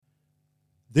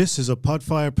This is a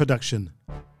Podfire production.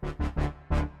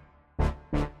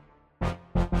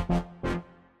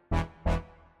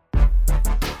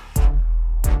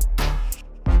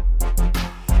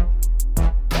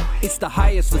 It's the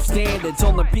highest of standards,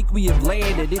 on the peak we have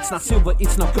landed. It's not silver,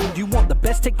 it's not gold, you want the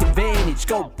best, take advantage.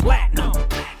 Go platinum.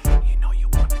 You know you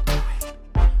wanna do it.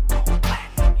 Go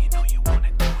platinum, you know you wanna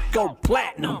do it. Go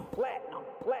platinum.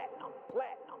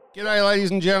 G'day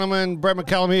ladies and gentlemen, Brett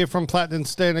McCallum here from Platinum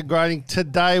Standard Grading.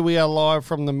 Today we are live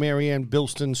from the Marianne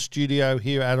Bilston studio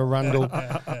here at Arundel.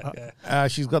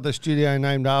 She's got the studio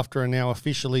named after her now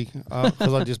officially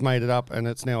because I just made it up and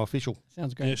it's now official.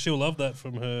 Sounds great. Yeah, she'll love that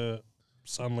from her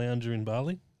sun lounger in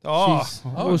Bali.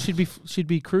 Well, she'd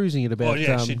be cruising at about.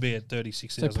 She'd be at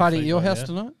 36,000. So party at your feet house right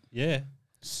now. tonight? Yeah.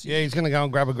 Yeah, he's going to go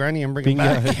and grab a granny and bring it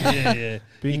back. Yeah. You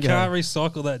Bingo. can't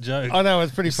recycle that joke. I know,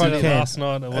 it's pretty funny. Last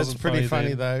night, it It's wasn't pretty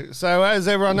funny then. though. So as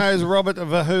everyone knows, Robert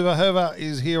Verhoeven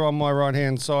is here on my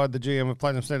right-hand side, the GM of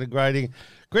Platinum Standard Grading.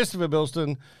 Christopher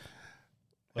Bilston.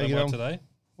 What am I today?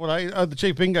 The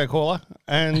chief bingo caller.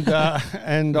 And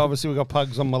and obviously we've got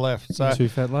Pugs on my left. So Two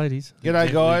fat ladies.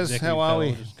 g'day guys, Executive how are we?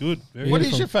 biologist. Good. Very What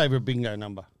good. is your favourite bingo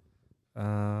number?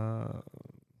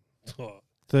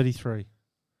 33.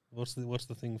 What's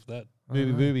the thing for that?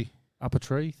 Booby. Upper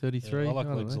tree, 33. I like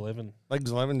don't legs know. 11.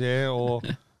 Legs 11, yeah, or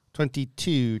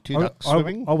 22. Two ducks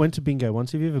swimming. I went to bingo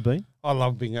once. Have you ever been? I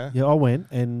love bingo. Yeah, I went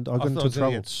and I got thought I into was going to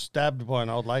trouble. get stabbed by an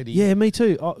old lady. Yeah, me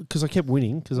too. Because I kept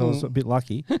winning because I was a bit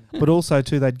lucky. But also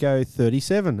too, they'd go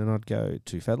 37 and I'd go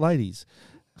two fat ladies.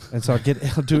 And so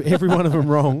I'd do every one of them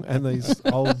wrong, and these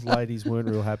old ladies weren't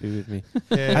real happy with me.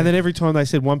 Yeah. And then every time they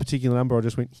said one particular number, I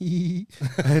just went hee.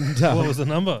 And What was the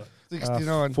number?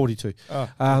 69. 42. Oh.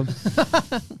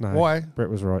 No, Why? Brett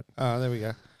was right. Oh, there we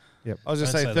go. Yep. I was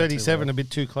just Don't saying say that too 37, loud. a bit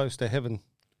too close to heaven.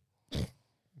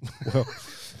 Well,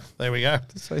 There we go.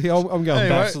 so I'm going Anyway.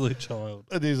 back. Absolute child.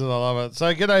 It is, and I love it.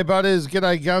 So, g'day, butters.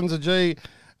 G'day, Guns of G.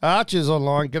 Archers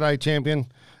online. G'day, champion.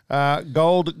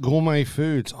 Gold Gourmet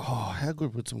Foods. Oh, how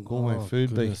good would some gourmet food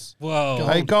goodness. Wow. be?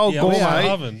 Hey, Gold Yeah, we are Gourmet.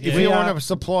 loving, If yeah. you We want are- to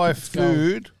supply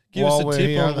food Give us while a we're tip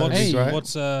here, on that'd be great.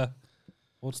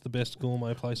 what's the best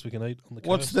gourmet place we can eat on the coast?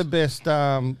 What's the best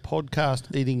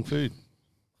podcast eating food?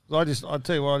 I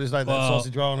tell you what, I just ate that Well-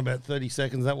 sausage roll in about 30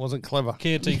 seconds. That wasn't clever.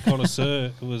 KT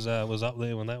Connoisseur was up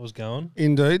there when that was going.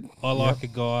 Indeed. I like a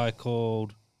guy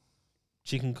called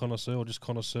Chicken Connoisseur or just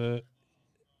Connoisseur.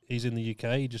 He's in the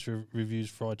UK. He just reviews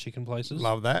fried chicken places.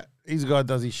 Love that. He's a guy that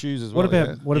does his shoes as well.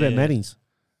 What about Yeah. Manny's?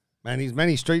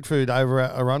 Manny's street food over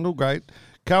at Arundel. Great.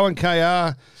 Cohen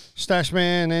KR,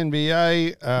 Stashman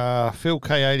NBA, Phil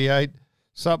K88,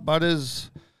 Sup Butters,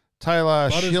 Taylor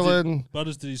Shillen.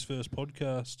 Butters did his first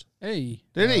podcast. Hey.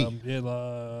 Did he?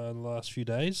 Last few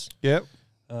days. Yep.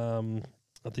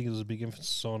 I think it was a big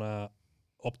emphasis on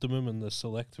Optimum and the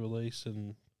Select release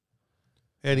and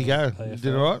How'd he go? AFL.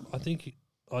 Did all right? I think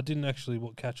I didn't actually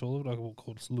catch all of it. I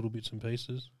caught little bits and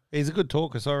pieces. He's a good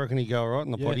talker, so I reckon he'd go all right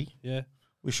in the Yeah, potty. yeah.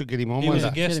 We should get him on He one was a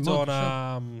day. guest Get him on,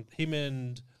 on him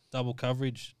and Double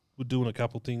Coverage were doing a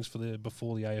couple things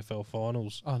before the AFL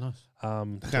finals. Oh, nice.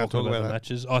 Can't Talking talk about the that.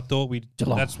 matches. I thought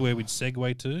Geelong. that's where we'd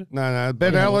segue to. No.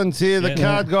 Ben Allen's here, the Yeah.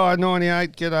 card guy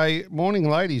 98. G'day. Morning,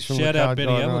 ladies from Shout the out card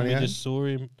Benny guy Allen. We 98. just saw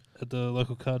him at the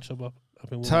local card shop up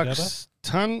in Wollongabba. Tux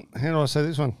Ton. How do I say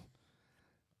this one?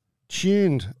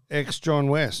 Tuned ex John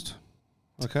West.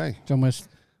 Okay. John West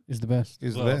is the best.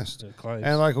 Is Well, the best. yeah, close.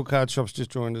 And local card shops just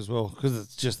joined as well because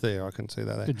it's just there. I can see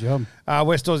that there. Good job.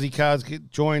 West Aussie cards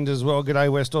joined as well.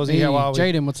 G'day, West Aussie. How are we?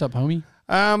 Jaden, what's up, homie?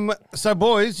 So,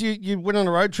 boys, you went on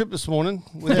a road trip this morning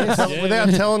without, Yeah. without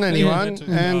telling anyone, went to-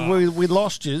 and we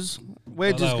lost yous.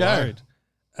 Where'd Oh, you they go?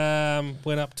 were worried.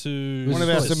 Went up to One of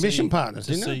our to submission see- partners,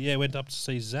 to didn't see, it? Yeah, went up to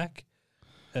see Zach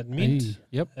at Mint. Hey,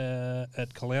 yep.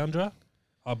 At Caloundra.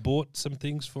 I bought some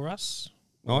things for us.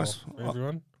 Nice. For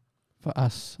everyone. For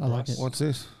us. I like it. What's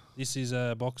this? This is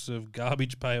a box of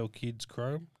Garbage Pail Kids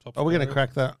Chrome. Are we going to Chrome.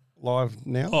 crack that live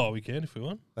now? Oh, we can if we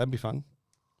want. That'd be fun.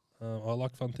 I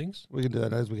like fun things. We can do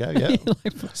that as we go, yeah.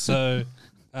 So,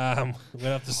 went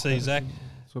up to see Zach.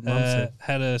 That's what Mum said.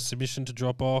 Had a submission to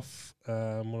drop off.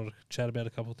 Wanted to chat about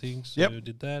a couple of things. So Yep.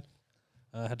 did that.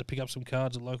 Had to pick up some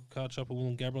cards at local card shop at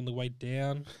Wollongabba on the way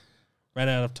down. Ran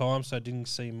out of time, so I didn't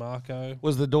see Marco.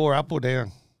 Was the door up or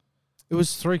down? It was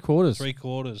 3/4.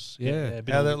 3/4. Yeah. a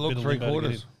bit How'd of- that look, bit of limbo to get 3/4?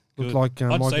 in. Looked Good. like I'd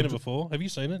Michael seen it J- before. Have you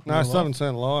seen it? No, I still haven't seen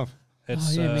it live.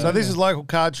 It's, Oh, yeah, man. So this is local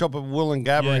card shop at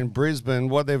Wollongabba Yeah. in Brisbane.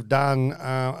 What they've done,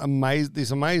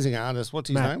 this amazing artist. What's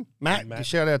his Matt. name? Matt. Matt.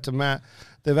 Shout out to Matt.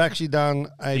 They've actually done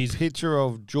a He's- picture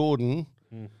of Jordan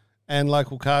and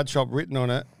local card shop written on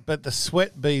it, but the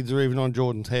sweat beads are even on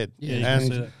Jordan's head. Yeah, you can see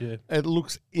and that, yeah. it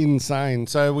looks insane.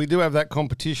 So we do have that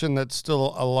competition that's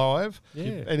still alive.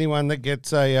 Yeah. Anyone that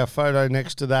gets a photo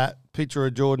next to that picture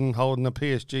of Jordan holding a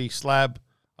PSG slab,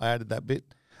 I added that bit,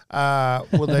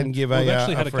 will then give We've a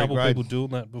actually had a free couple grade. people doing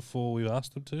that before we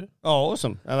asked them to. Oh,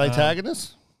 awesome. Are they tagging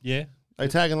us? Yeah. Are they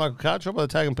tagging local card shop or are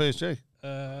they tagging PSG?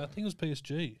 I think it was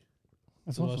PSG.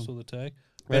 That's I awesome. saw the tag.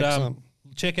 But Excellent.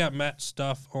 check out Matt's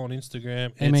stuff on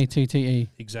Instagram. It's- MATTE.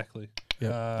 Exactly.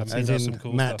 Yep. He As does in some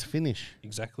cool matte stuff. finish.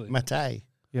 Exactly. Matte.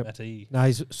 Yep. Matty. No,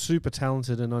 he's super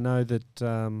talented, and I know that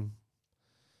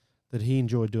that he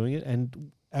enjoyed doing it.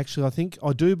 And actually,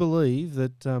 I do believe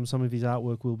that some of his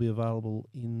artwork will be available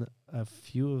in a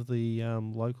few of the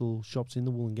local shops in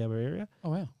the Wollongabba area.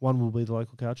 Oh, wow. One will be the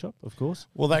local card shop, of course.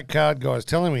 Well, that card guy's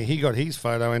telling me he got his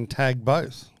photo and tagged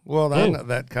both. Well done,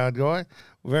 that card guy.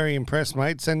 Very impressed,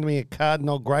 mate. Send me a card and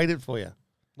I'll grade it for you.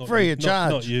 Not Free you, of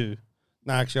charge. Not you.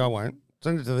 No, actually, I won't.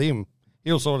 Send it to him.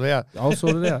 He'll sort it out. I'll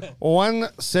sort it out.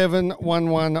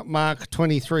 1711 Mark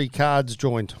 23 cards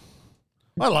joined.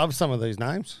 I love some of these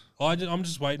names. I'm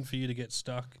just waiting for you to get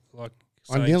stuck. Like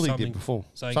I saying nearly something- did before.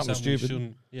 Saying Something something, stupid.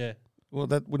 shouldn't. Yeah. Well,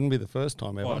 that wouldn't be the first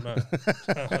time ever. Oh, no.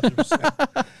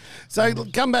 100%. So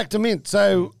come back to Mint.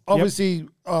 So obviously,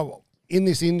 in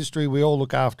this industry, we all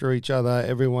look after each other.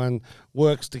 Everyone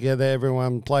works together.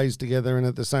 Everyone plays together, and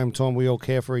at the same time, we all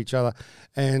care for each other.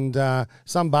 And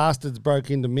some bastards broke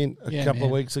into Mint a couple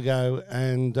of weeks ago,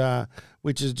 and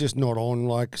which is just not on,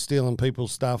 like stealing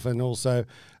people's stuff, and also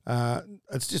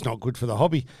it's just not good for the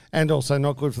hobby, and also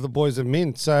not good for the boys at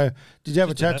Mint. So did you have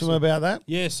a Just a chat to them hassle. about that?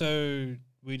 Yeah, so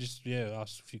we just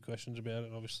asked a few questions about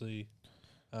it. Obviously,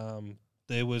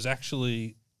 there was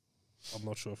actually, I'm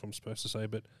not sure if I'm supposed to say,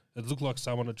 but it looked like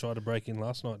someone had tried to break in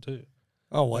last night too.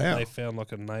 Oh wow! They found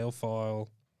like a nail file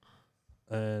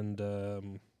and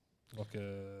like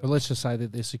But let's just say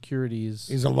that their security is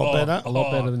Is a lot Oh, better. a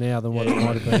lot better now than what it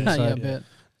might have been. Yeah, So I bet.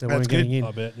 they That's weren't getting in.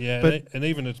 I bet, yeah. But- and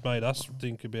even it's made us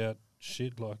think about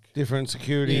shit like Different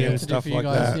security Yeah, and to do stuff for you like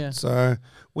guys, that. yeah. So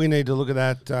we need to look at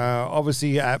that.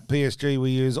 Obviously, at PSG,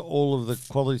 we use all of the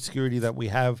quality security that we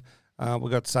have.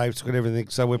 We've got safes, we've got everything.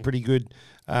 So we're pretty good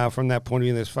from that point of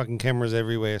view. There's fucking cameras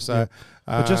everywhere. So,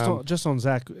 But just on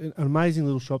Zach, an amazing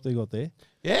little shop they got there.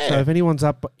 yeah. So if anyone's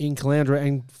up in Caloundra,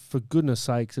 and for goodness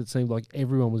sakes, it seemed like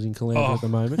everyone was in Caloundra at the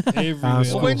moment. everywhere.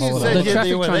 Well, when you holiday. said The you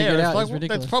traffic were trying to there, get it's out like, is well,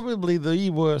 ridiculous. that's probably the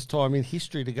worst time in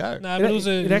history to go. No, but it was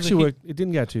a It actually hit, worked. It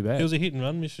didn't go too bad. It was a hit and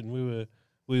run mission.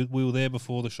 We were there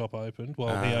before the shop opened.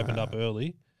 Well, he opened up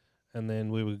early, and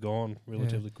then we were gone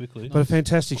relatively quickly. But a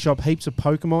fantastic shop, heaps of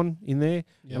Pokemon in there,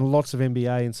 and lots of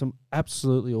NBA and some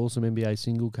absolutely awesome NBA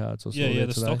single cards. I saw yeah, there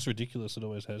the today. stock's ridiculous. It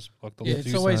always has. Like the Yeah, left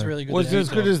it's always so. really good. Was to it have. as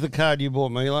good as the card you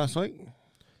bought me last week?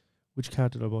 Which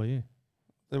card did I buy you?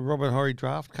 The Robert Horry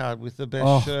draft card with the best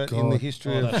Oh, shirt in the God.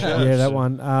 history Oh, of that's shirts. right. Yeah, that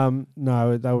one.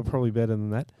 No, they were probably better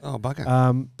than that. Oh,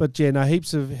 bugger. But yeah, no,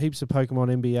 heaps of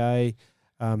Pokemon NBA,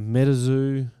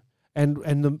 MetaZoo, and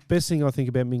the best thing I think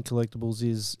about Mint Collectibles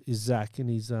is Zach and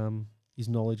his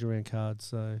knowledge around cards.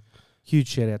 So huge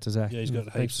shout out to Zach. Yeah, he's got And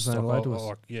heaps thanks of for saying stock. hello to us.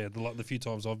 Like, yeah, the few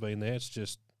times I've been there, it's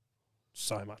just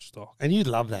so much stock. And you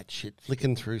love that shit,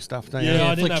 flicking through stuff, don't Yeah, you?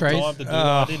 I didn't flick have trays. time to do it.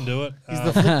 I didn't do it. He's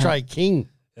the flip tray king.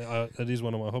 It is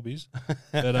one of my hobbies.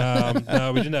 But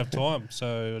no, we didn't have time,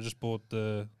 so I just bought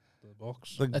the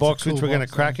box. The That's a box, cool which we're going to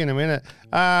box, crack in a minute.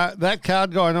 That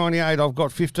card guy, 98, I've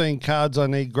got 15 cards I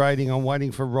need grading. I'm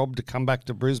waiting for Rob to come back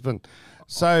to Brisbane.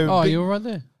 So, Oh, you were right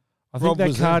there. I think Rob that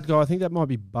was card guy. I think that might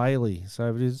be Bailey. So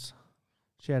if it is.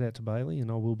 Shout out to Bailey, and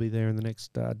I will be there in the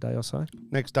next day or so.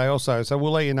 next day or so. So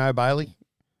we'll let you know, Bailey.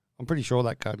 I'm pretty sure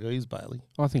that card guy is Bailey.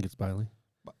 I think it's Bailey.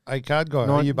 Hey, card guy, are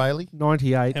Nine- you Bailey?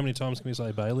 98. How many times can we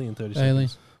say Bailey in 30 Bailey.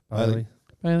 seconds? Bailey.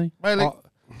 Bailey. Bailey. Oh,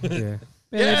 yeah.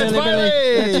 yeah, it's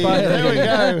Bailey. Bailey.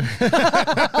 There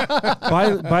we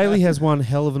go. Bailey has one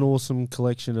hell of an awesome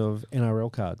collection of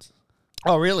NRL cards.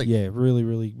 Oh, really? Yeah, really,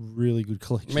 really, really good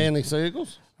collection. Manly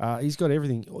Seagulls? He's got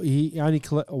everything. He only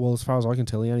well, as far as I can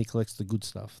tell, he only collects the good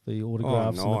stuff, the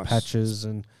autographs and the nice. patches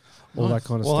and all that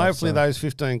kind of Well, stuff. hopefully so those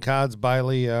 15 cards,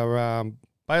 Bailey, are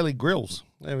Bailey Grills.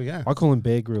 There we go. I call him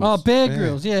Bear Grylls. Oh, Bear Yeah.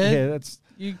 Grylls. Yeah. yeah, that's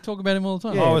You talk about him all the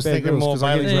time. Yeah. I was Bear thinking Grylls, more 'cause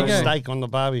I Bailey get- There you Grilled go. steak on the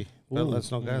barbie. But Ooh. let's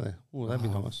not go there. Oh, that'd be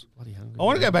nice. bloody hungry. I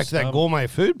want to go back to that Starving. gourmet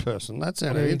food person. That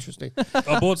sounded Yeah. interesting.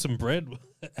 I bought some bread.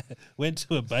 Went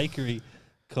to a bakery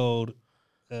called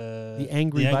The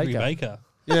Angry Baker.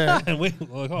 Yeah. And we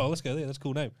were like, oh, let's go there. That's a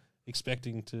cool name.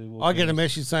 Expecting to walk I get a in.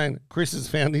 message saying Chris has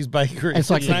found his bakery. It's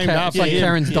like, named it's after like him.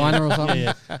 Karen's Diner or something.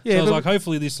 Yeah. Yeah, So I was but- like,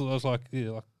 hopefully this was like,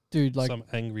 like Dude, like, some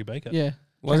angry baker. yeah.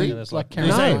 Was he? Yeah, that's Like like-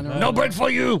 Carolina. No, no bread for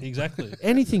you. Exactly.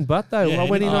 Anything but though. Yeah, I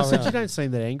went in. I oh, said, right. "You don't seem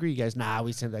that angry." He goes, "Nah,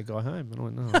 we sent that guy home." And I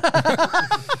went, "No."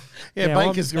 Yeah, Now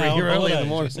Baker's No, going to be on here early in the holidays. We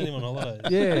morning. sent him on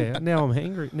holiday. Yeah. Now I'm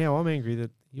angry. Now I'm angry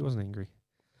that he wasn't angry.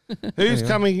 Who's Yeah.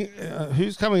 coming?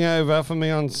 Who's coming over for me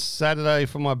on Saturday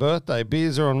for my birthday?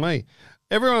 Beers are on me.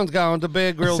 Everyone's going to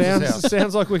Bear Grylls' house.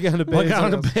 Sounds like we're going to We're bed.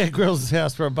 going to Bear Grylls'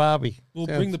 house for a barbie. We'll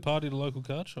Sounds- bring the party to the local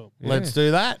card shop. Let's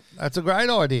do that. That's a great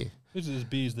idea. There's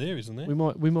beers there, isn't there?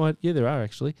 We might. Yeah, there are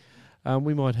actually.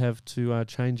 We might have to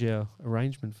change our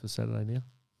arrangement for Saturday now.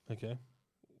 Okay.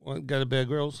 Want to go to Bear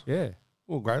Grylls? Yeah.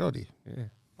 Well, great idea. Yeah.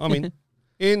 I'm in.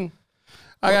 In.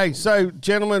 Okay, so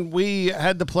gentlemen, we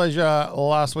had the pleasure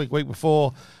last week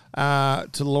before, to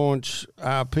launch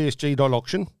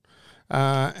PSG.auction.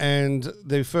 And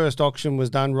the first auction was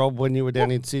done, Rob, when you were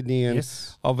down in Sydney, and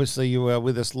Yes. obviously you were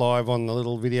with us live on the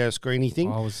little video screeny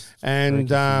thing. I was And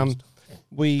very confused.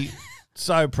 we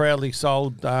so proudly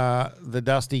sold the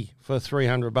Dusty for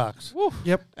 $300.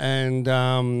 Yep. And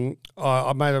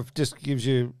I made it just gives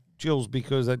you chills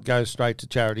because it goes straight to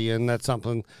charity, and that's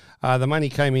something. The money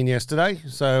came in yesterday,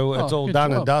 so it's all good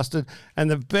done and job. dusted. And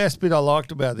the best bit I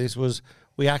liked about this was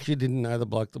we actually didn't know the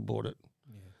bloke that bought it.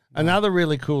 Another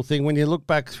really cool thing when you look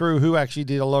back through who actually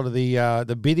did a lot of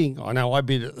the bidding. I know I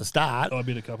bid at the start. I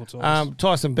bid a couple times.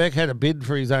 Tyson Beck had a bid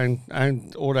for his own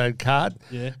autoed card.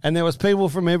 Yeah. And there was people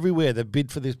from everywhere that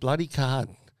bid for this bloody card.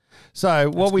 So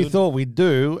what we good. thought we'd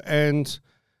do, and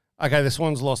okay, the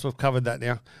Swans lost. We've covered that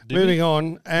now. Did Moving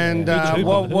on, and Who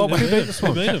what beat we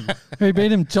him? Who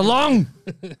beat him? Geelong.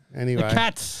 anyway,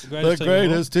 Cats. the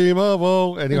greatest team of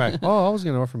all. Anyway. Oh, I was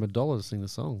going to offer him $1 to sing the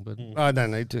song, but I don't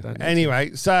need to.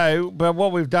 Anyway, so, but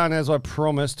what we've done, as I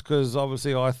promised, because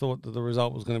obviously I thought that the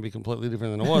result was going to be completely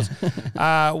different than it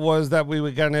was that we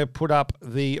were going to put up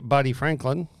the Buddy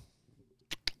Franklin,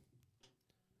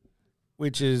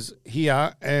 which is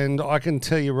here, and I can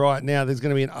tell you right now, there's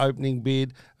going to be an opening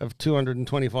bid of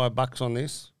 $225 on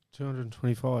this.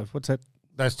 225. What's that?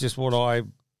 That's just what I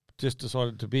just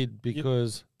decided to bid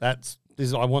because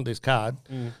I want this card.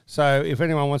 So if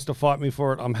anyone wants to fight me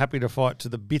for it, I'm happy to fight to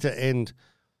the bitter end.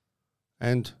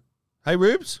 And hey,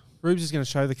 Rubes. Rubes is going to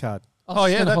show the card. Oh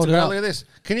yeah, that's hold great. it up. Look at this.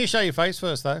 Can you show your face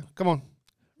first though? Come on.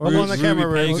 Ruby, I'm on the camera,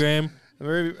 Rubes. Graham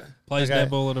Ruby- plays Okay.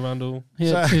 netball at Arundel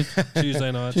Yeah, So-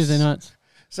 Tuesday nights. Tuesday nights.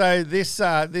 So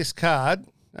this card,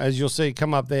 as you'll see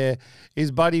come up there, is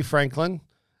Buddy Franklin,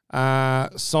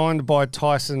 signed by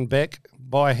Tyson Beck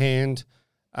by hand,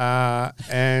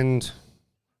 and a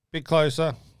bit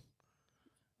closer.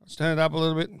 Let's turn it up a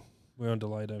little bit. We're on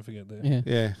delay, don't forget that.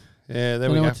 Yeah. Yeah, there Don't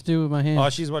we know go. what to do with my hand. Oh,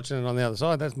 she's watching it on the other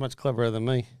side. That's much cleverer than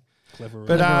me. Clever.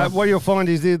 But what you'll find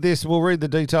is this. We'll read the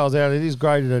details out. It is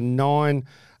graded a 9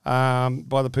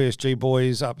 by the PSG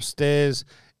boys upstairs.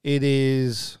 It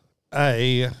is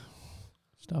a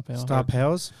Star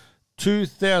Powers.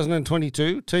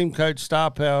 2022 Team Coach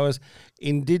Star Powers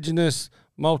Indigenous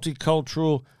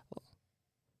Multicultural.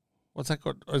 What's that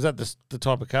got? Or is that the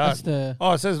type of card? That's the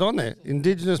Oh, it says it on there.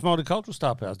 Indigenous Multicultural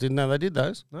Star Powers. Didn't know they did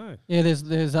those. No. yeah.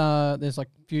 There's like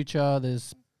Future.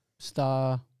 There's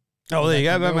Star. Oh, there you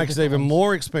go. They're That all makes it different even ones.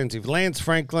 more expensive. Lance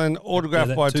Franklin, autographed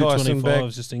that by Tyson 225 Beck.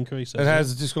 has just increased. It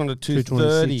has just gone to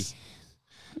 230. 226.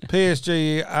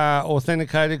 PSG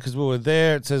authenticated because we were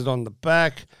there. It says it on the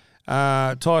back.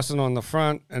 Tyson on the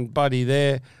front and Buddy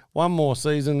there. One more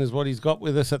season is what he's got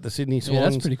with us at the Sydney Swans. Yeah,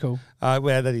 that's pretty cool. Well,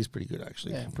 that is pretty good,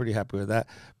 actually. Yeah. I'm pretty happy with that.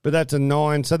 But that's a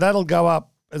 9. So that'll go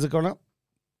up. Has it gone up?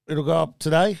 It'll go up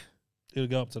today. It'll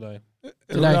go up today. It'll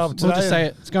Today. go up We'll today. just say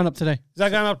it. It's going up today. Is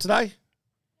that going up today?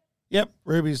 Yep.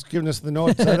 Ruby's giving us the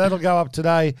nod. So that'll go up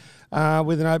today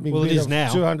with an opening Well, it bid is of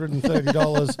now.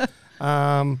 $230.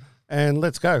 And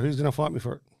let's go. Who's going to fight me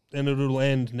for it? And it'll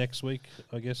end next week,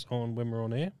 I guess, on when we're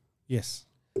on air. Yes.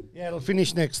 Yeah, it'll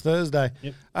finish next Thursday.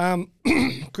 Yep.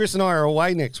 Chris and I are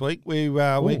away next week.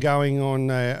 We're going on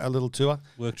a little tour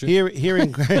Work trip. here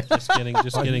in Just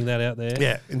getting that out there.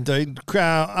 yeah, indeed.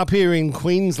 Up here in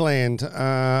Queensland,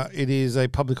 it is a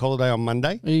public holiday on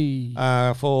Monday Hey.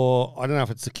 for I don't know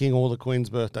if it's the King or the Queen's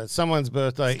birthday. It's someone's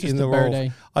birthday It's just in the a Royal.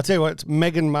 birthday. I tell you what, it's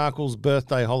Meghan Markle's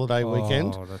birthday holiday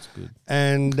weekend, Oh, that's good.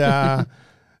 and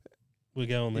We're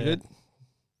going you there. good.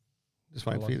 Just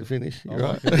waiting I for you to like finish. I You're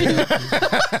right. like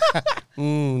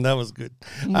That was good.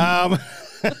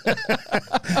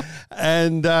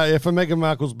 And for Meghan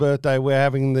Markle's birthday, we're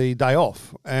having the day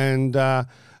off. And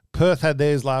Perth had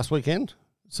theirs last weekend.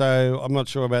 So I'm not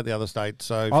sure about the other states.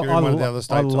 So if you're in one of the other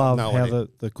states, I love no how idea.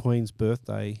 the Queen's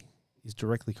birthday is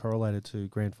directly correlated to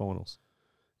grand finals.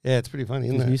 Yeah, it's pretty funny,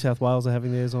 isn't Because it? New South Wales are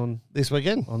having theirs on This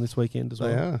weekend. this weekend as They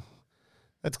well. are.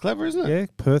 That's clever, isn't it? Yeah,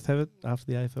 Perth have it after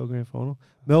the AFL Grand Final.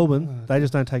 Melbourne, they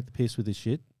just don't take the piss with this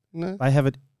shit. No. They have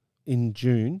it in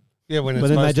June, Yeah, when it's but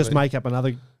then they supposed just to be. make up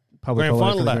another public Grand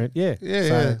holiday. Final for the day. Yeah, Yeah,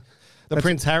 So yeah. The that's-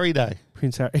 Prince Harry Day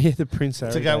Prince Harry, yeah, the Prince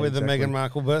Harry to go Day, with the exactly. Meghan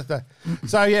Markle birthday.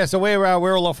 So yeah, so we're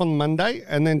all off on Monday,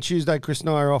 and then Tuesday, Chris and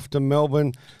I are off to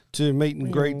Melbourne to meet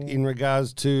and greet in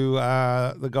regards to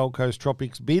the Gold Coast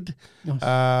Tropics bid.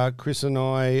 Nice. Chris and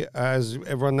I, as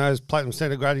everyone knows, Platinum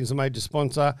Standard Grading is a major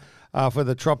sponsor for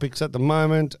the Tropics at the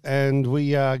moment, and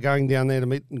we are going down there to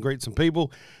meet and greet some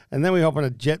people, and then we hop on a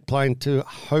jet plane to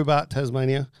Hobart,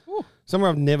 Tasmania. Somewhere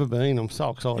I've never been. I'm so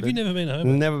excited. Have you never been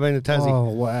home? Never been to Tassie. Oh,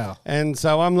 wow. And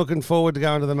so I'm looking forward to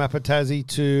going to the Mappa Tassie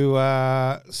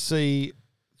to see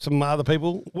some other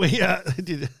people. We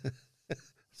did.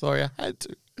 Sorry, I had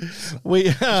to. We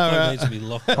This are. needs to be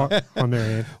locked up. Hi,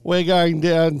 Marianne. We're going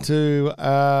down to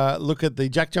look at the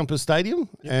Jack Jumpers Stadium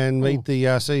and meet the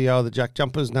CEO of the Jack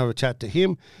Jumpers and have a chat to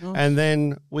him. Nice. And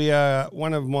then we are,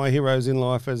 one of my heroes in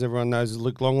life, as everyone knows, is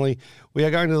Luke Longley. We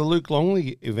are going to the Luke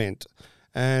Longley event.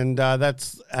 And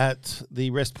that's at the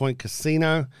Rest Point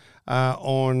Casino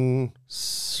on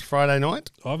Friday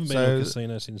night. I haven't been So to a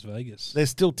casino since Vegas. There's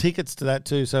still tickets to that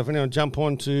too. So if anyone jump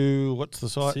on to, what's the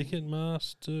site?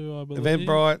 Ticketmaster, I believe.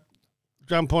 Eventbrite.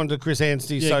 Jump on to Chris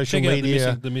Anstey's social check out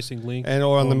media the missing link.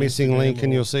 or on the on missing Instagram link,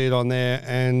 and or- you'll see it on there.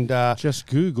 And Just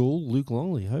Google Luke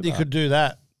Longley. Hobart. you could do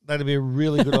that. That'd be a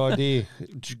really good idea.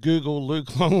 Google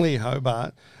Luke Longley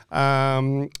Hobart.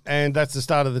 And that's the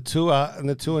start of the tour. And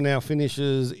the tour now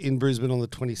finishes in Brisbane on the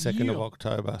 22nd of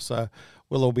October. So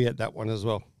we'll all be at that one as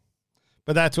well.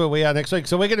 But that's where we are next week.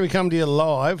 So we're going to be coming to you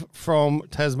live from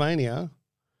Tasmania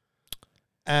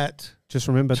at Just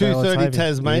remember daylight 2:30 saving.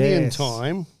 Tasmanian Yes.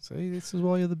 time. See, this is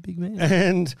why you're the big man.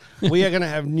 And we are going to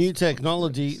have new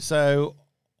technology. So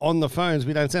on the phones,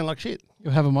 we don't sound like shit.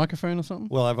 You'll have a microphone or something?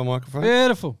 We'll have a microphone.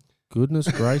 Beautiful. Goodness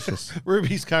gracious.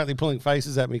 Ruby's currently pulling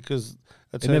faces at me because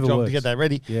it's It her never job works. to get that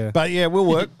ready. Yeah. But yeah, we'll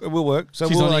work. We'll work. So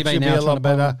She's we'll on eBay actually be now a trying lot to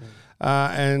buy better.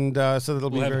 And so that'll We'll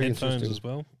be have very headphones interesting. as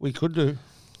well. We could do.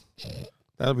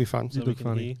 That'll be fun. So You we look can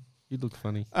funny. hear. You look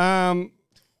funny.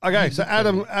 Okay, so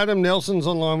Adam Nelson's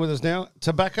online with us now.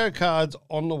 Tobacco cards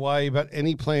on the way, but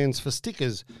any plans for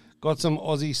stickers? Got some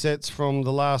Aussie sets from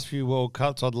the last few World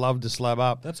Cups I'd love to slab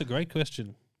up. That's a great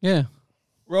question, Yeah.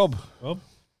 Rob, Rob.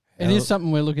 It is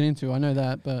something we're looking into. I know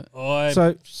that, but I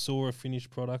So- saw a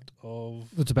finished product of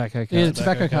The tobacco cards. yeah, the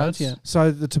Tobacco tobacco cards. cards. Yeah. So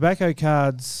the tobacco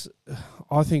cards,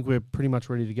 I think we're pretty much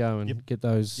ready to go and get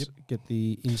those, get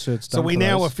the inserts done. so we for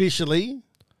now those. officially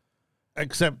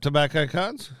accept tobacco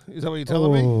cards? Is that what you're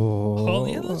telling me? Oh,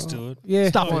 yeah, let's do it. Yeah,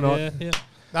 Stuff why it. not? Yeah.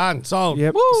 Done, sold.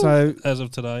 Yep. So, As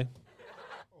of today.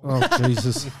 oh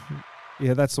Jesus,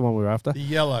 yeah, that's the one we're after. The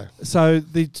yellow. So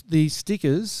the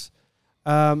stickers,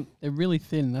 They're really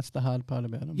thin. That's the hard part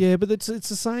about them. yeah, but it's the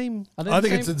same. Are they I the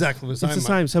think it's same? exactly the It's same. the mate.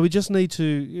 same. So we just need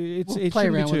to. We'll It play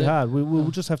shouldn't be around too with it. hard. We'll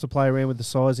just have to play around with the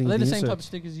sizing. Are they of the the same type insert. of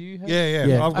stickers you have? Yeah.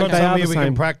 Yeah. I've got Okay. They some are here the we can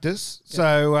same. practice.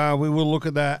 So we will look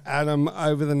at that, Adam,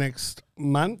 over the next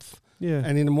month. Yeah.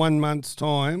 And in 1 month's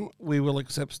time, we will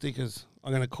accept stickers. I'm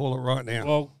going to call it right now.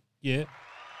 Well, yeah.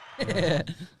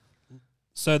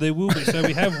 So there will be. So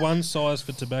we have one size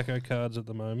for tobacco cards at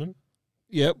the moment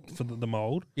Yep. for the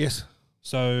mold. Yes.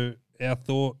 So our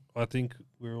thought, I think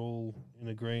we're all in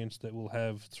agreement that we'll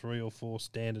have 3 or 4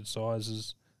 standard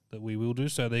sizes that we will do.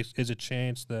 So there's a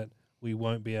chance that we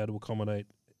won't be able to accommodate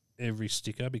every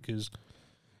sticker because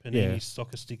Panini Yeah.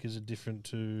 soccer stickers are different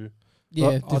to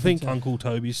Yeah, I think- Uncle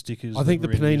Toby's stickers. I think the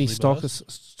that Marina Panini usually buys.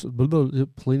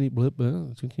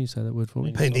 Can you say that word for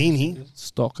me? Panini.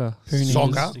 Stocker. Panini.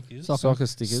 Soccer. Stickers. Soccer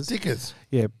stickers. Stickers.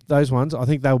 Yeah, those ones. I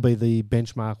think they'll be the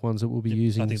benchmark ones that we'll be I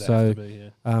using. think they So, have to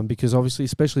be, yeah. because obviously,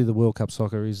 especially the World Cup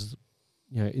soccer is,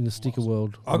 in the sticker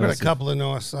world. I've got a massive. couple of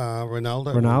nice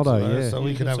Ronaldo. Ronaldo, ones of those, yeah. So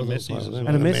we You could got have a some look. Messis as well.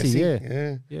 And a Messi,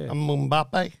 Yeah. Yeah. A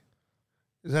Mbappe.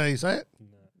 Is that how you say it?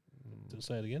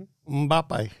 Say it again.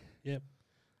 Mbappe. Yep.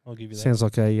 I'll give you that. Sounds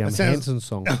like a That sounds- Hanson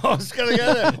song. I was going to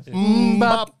go there.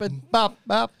 Mbappe.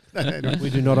 Mbappe. We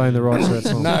do not own the rights to that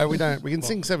song. No, we don't. We can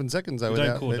sing 7 seconds though We don't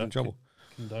without call getting in that- trouble.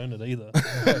 Condone it either.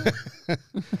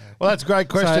 Well, that's a great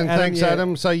question. Adam, Thanks, yeah.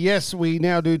 Adam. So, yes, we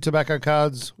now do tobacco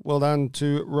cards. Well done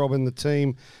to Rob and the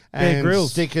team. Bear And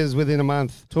Grylls. stickers within a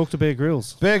month. Talk to Bear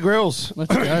Grylls. Bear Grylls.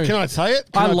 Let's go. Can I say it?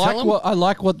 Can I tell like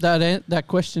 'em? what that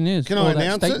question is. Can or I that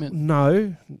announce it? statement.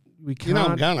 No, we can't. You know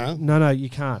I'm gonna. No, you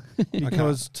can't.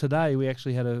 Because today we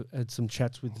actually had some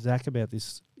chats with Zach about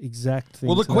this exact thing.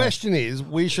 Well, the today. question is,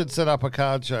 we should set up a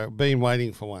card show. Been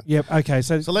waiting for one. Yep. Okay.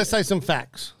 So So let's say some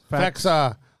facts. Facts. Facts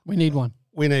are We need one.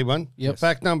 we need one. Yep.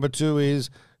 Fact number 2 is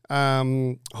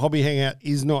Hobby Hangout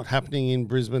is not happening in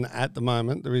Brisbane at the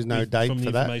moment. There is no date from the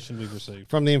for that. information we've received.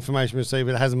 From the information received,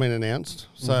 it hasn't been announced.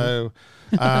 So,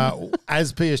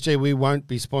 as PSG, we won't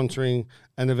be sponsoring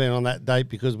an event on that date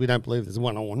because we don't believe there's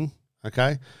one on.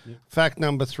 Okay. Yep. Fact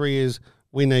number 3 is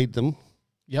we need them.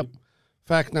 Yep.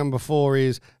 Fact number 4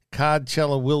 is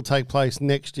Cardcella will take place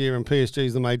next year, and PSG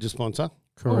is the major sponsor.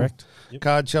 Correct. Yep.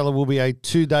 Cardcella will be a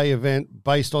 2-day event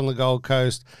based on the Gold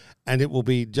Coast, and it will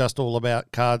be just all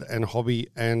about card and hobby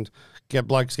and get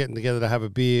blokes getting together to have a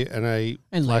beer and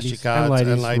And flash your ladies. cards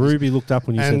And ladies. Ruby looked up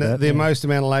when you and said that. the most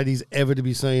amount of ladies ever to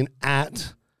be seen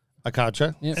at a card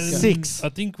show. Yep. And 6. I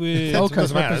think we're. Gold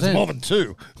Coast Doesn't matter. It's represent. more than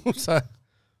 2. So,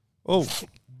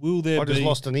 Will there I just be?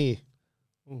 lost an ear.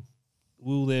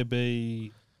 Will there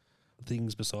be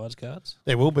things besides cards?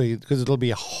 There will be, because it'll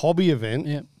be a hobby event,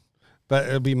 Yep. but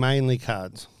it'll be mainly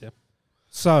cards.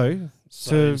 So,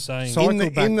 So to you're saying- cycle In the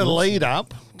backwards- lead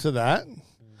up to that,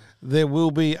 there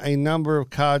will be a number of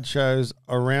card shows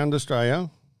around Australia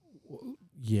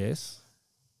Yes.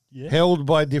 Yeah. held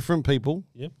by different people.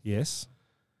 Yes.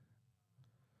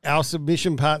 Our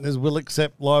submission partners will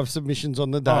accept live submissions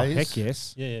on the days. Oh, heck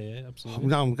yes. Yeah, absolutely.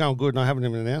 No, I'm going good, and I haven't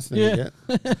even announced anything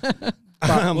yet.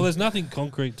 Well, there's nothing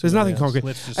concrete. There's nothing concrete.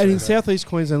 Let's just And say in that. Southeast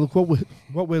Queensland, look,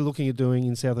 what we're looking at doing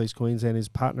in Southeast Queensland is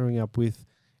partnering up with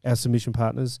our submission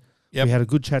partners. Yep. We had a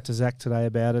good chat to Zach today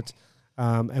about it,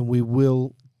 and we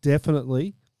will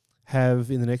definitely have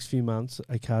in the next few months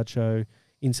a card show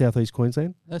in Southeast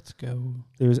Queensland. Let's go.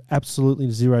 There is absolutely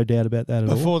zero doubt about that at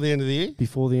all. Before the end of the year?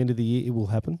 Before the end of the year, it will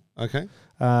happen. Okay.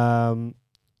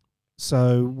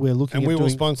 So we're looking And at we will doing,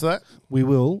 sponsor that? we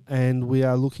will, and we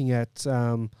are looking at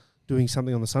doing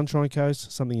something on the Sunshine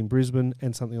Coast, something in Brisbane,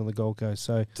 and something on the Gold Coast.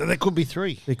 So So there could be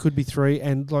 3. there could be 3,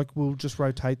 and like we'll just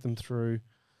rotate them through,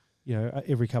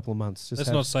 every couple of months. Just Let's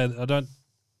have- not say that. I don't.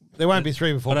 There won't be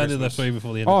 3 before I don't think Christmas. there's 3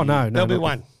 before the end. Oh of the no, year. no, There'll be no.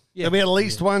 one. Yeah. There'll be at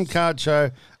least one card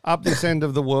show up this end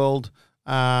of the world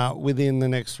within the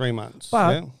next 3 months.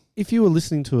 But if you were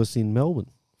listening to us in Melbourne,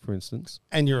 for instance,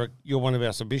 And you're one of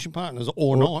our submission partners,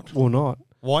 or not. or not,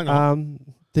 Why not?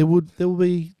 there will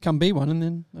be Come be one and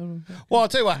then. Well, I'll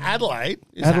tell you what, Adelaide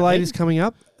is Adelaide happening. is coming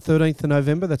up 13th of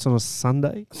November. That's on a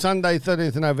Sunday. Sunday, 13th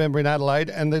of November in Adelaide,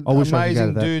 and the I wish I could go to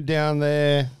amazing that. dude down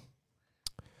there,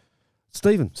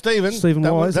 Stephen Stephen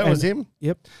Wise, that was and- him,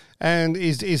 Yep. and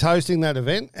is hosting that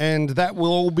event, and that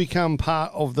will all become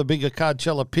part of the bigger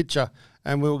Cardcella picture,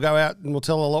 and we'll go out and we'll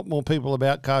tell a lot more people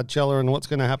about Cardcella and what's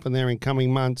going to happen there in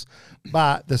coming months.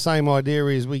 But the same idea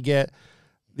is we get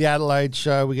the Adelaide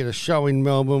show, we get a show in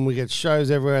Melbourne, we get shows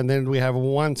everywhere, and then we have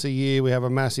once a year, we have a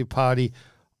massive party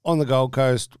on the Gold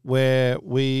Coast where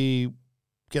we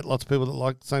get lots of people that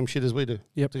like the same shit as we do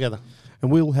together.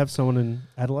 And we'll have someone in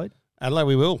Adelaide. Adelaide,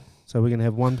 we will. So we're going to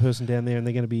have one person down there, and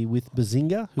they're going to be with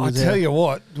Bazinga. Who I is tell our- you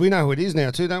what, we know who it is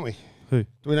now too, don't we? Who?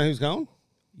 Do we know who's going?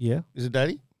 Yeah. Is it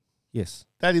Daddy? Yes.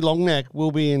 Daddy Longneck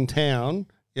will be in town,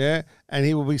 and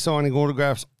he will be signing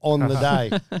autographs on the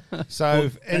day. So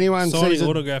if anyone signing sees it,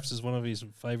 autographs is one of his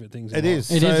favourite things. it in is.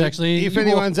 It So is actually. If You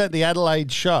anyone's at the Adelaide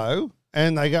show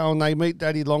and they go and they meet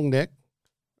Daddy Longneck,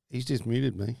 he's just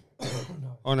muted me.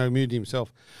 Oh no, muted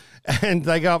himself. And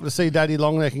they go up to see Daddy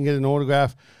Longneck and get an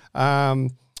autograph.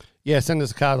 Send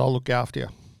us a card. I'll look after you.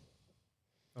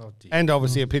 Oh dear. And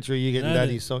obviously a picture of you getting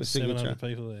Daddy's there's signature. 700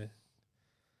 people there.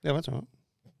 Yeah, that's all right.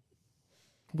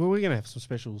 Well, we're going to have some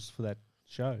specials for that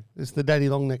show. It's the Daddy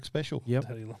Longneck special. Yep.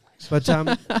 Daddy Long. But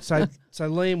so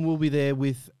Liam will be there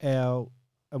with our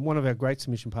one of our great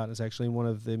submission partners, actually, and one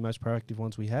of the most proactive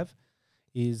ones we have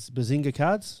is Bazinga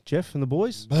Cards, Jeff and the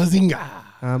boys. Bazinga.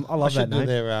 I love that do name.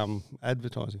 their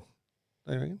advertising.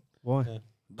 Don't you reckon? Why? Yeah.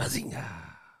 Bazinga.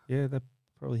 Yeah, they're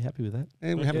probably happy with that.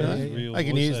 Yeah, we Okay, happy with there's that? real I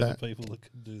can use voiceover that. People that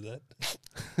can do that.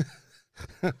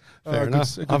 Fair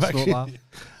enough. A good I've snort actually- laugh.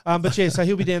 But yeah, so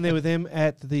he'll be down there with them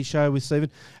at the show with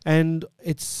Stephen, and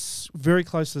it's very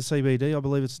close to the CBD. I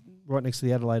believe it's right next to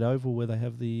the Adelaide Oval where they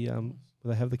have the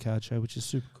card show, which is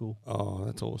super cool. Oh,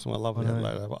 that's awesome. I love I the know.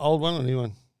 Adelaide Oval. Old one or new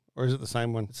one? Or is it the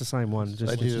same one? It's the same one,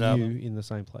 just did it's it up. new in the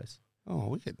same place. Oh,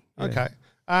 wicked. Yeah. Okay.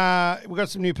 We've got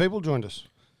some new people joined us.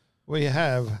 We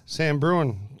have Sam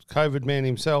Bruin, COVID man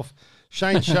himself,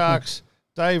 Shane Sharks,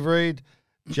 Dave Reed,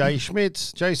 Jay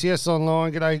Schmitz, JCS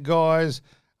Online. G'day, guys.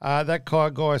 That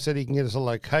card guy said he can get us a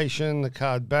location, the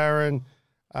Card Baron.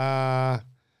 Card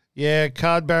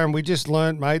Baron, we just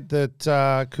learnt, mate, that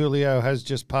Coolio has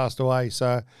just passed away.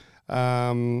 So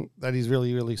that is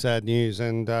really, really sad news.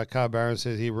 And Card Baron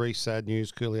says here, Reese, sad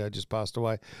news, Coolio just passed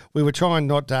away. We were trying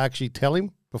not to actually tell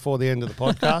him before the end of the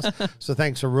podcast. So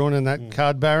thanks for ruining that,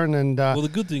 Card Baron. And Well, the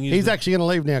good thing is he's that actually going to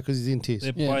leave now because he's in tears.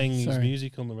 they're Yeah, playing his sorry.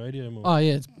 music on the radio more. Oh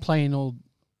yeah, it's playing all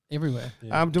everywhere.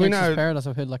 Yeah. Do we Gangster's know? Paradise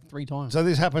I've heard like 3 times. So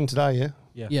this happened today, yeah?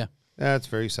 Yeah. yeah. That's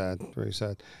very sad. Very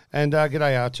sad. And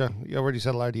g'day, Archer. You already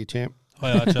said hello to your champ.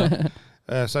 Hi,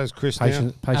 Archer. So's Chris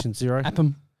now. Patient zero.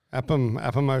 Appam.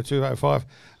 Appam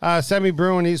 0205. Sammy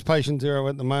Bruin is patient zero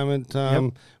at the moment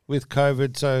with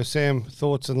COVID. So, Sam,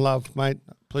 thoughts and love, mate.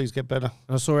 Please get better.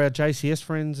 I saw our JCS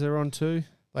friends are on too.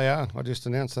 They are. I just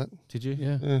announced that. Did you?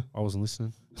 Yeah. I wasn't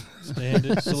listening.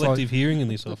 Standard selective hearing in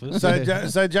this office. So,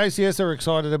 so JCS are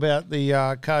excited about the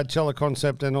Cardcella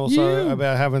concept and also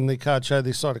about having the card show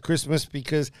this side of Christmas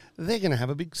because they're going to have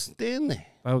a big stand there.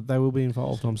 They will be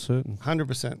involved, I'm certain.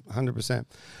 100%, 100%.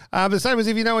 The same as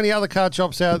if you know any other card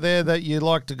shops out there that you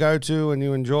like to go to and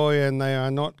you enjoy and they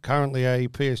are not currently a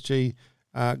PSG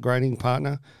grading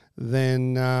partner,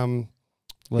 then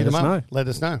Let us know. Let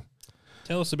us know.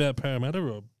 Tell us about Parramatta,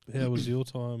 Rob. How was your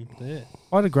time there?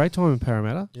 I had a great time in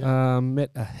Parramatta. Yeah.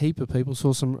 Met a heap of people.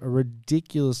 Saw some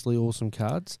ridiculously awesome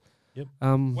cards. Yep.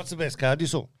 What's the best card you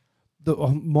saw?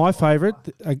 My favourite,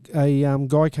 a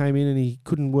guy came in and he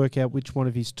couldn't work out which one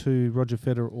of his 2 Roger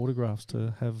Federer autographs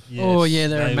to have. Yes, Oh, yeah,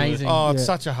 they're they amazing. Oh, it's Yeah.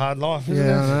 such a hard life, isn't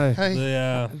Yeah, it? I know. Hey.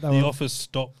 The They were- office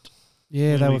stopped.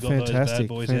 Yeah, When they we were got those bad fantastic.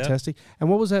 boys out. Fantastic. And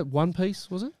what was that one piece,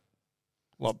 was it?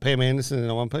 What, Pam Anderson in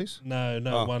a one piece? No,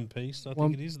 Oh. One Piece. I One-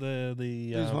 think it is the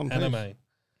Is One Piece? anime.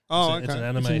 Oh, It's an okay.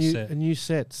 anime It's set. a new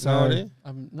set. So No idea.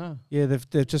 No. yeah,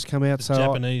 they've just come out. It's So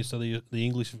Japanese, so the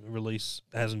English release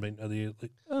hasn't been the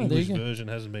Oh, there English you go. version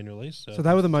hasn't been released. So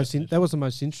they were the most. That was the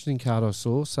most interesting card I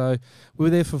saw. So we were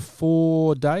there for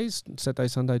 4 days, Saturday,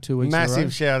 Sunday, 2 weeks. in a row.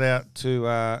 Massive shout out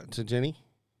to Jenny.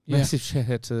 Yeah. Massive shout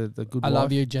out to the good. I love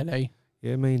wife. you, Jenny.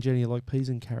 Yeah, me and Jenny are like peas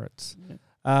and carrots.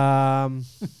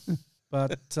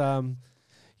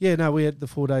 Yeah, no, we had the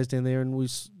 4 days down there, and we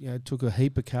took a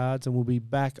heap of cards, and we'll be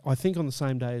back. I think on the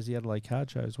same day as the Adelaide card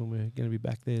shows when we're going to be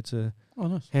back there to Oh,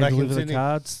 nice. hand Back in deliver the Sydney.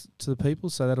 cards to the people.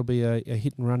 So that'll be a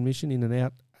hit and run mission, in and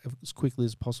out as quickly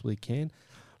as possibly can.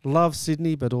 Love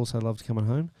Sydney, but also loved coming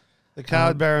home. The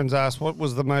card barons asked, what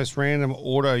was the most random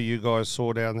auto you guys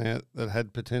saw down there that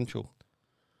had potential?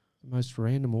 The most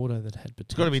random auto that had potential.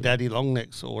 It's got to be Daddy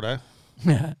Longneck's auto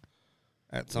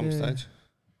at some Yeah. stage.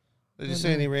 Did you I see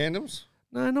know. any randoms?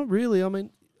 No, not really. I mean,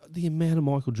 the amount of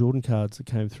Michael Jordan cards that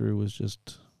came through was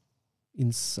just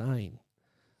insane.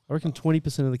 I reckon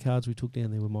 20% of the cards we took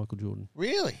down there were Michael Jordan.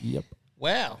 Really? Yep.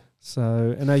 Wow.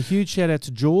 So, and a huge shout out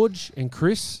to George and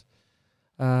Chris.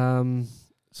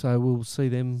 So we'll see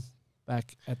them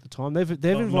back at the time. They've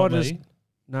Not invited us. me.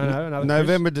 No, another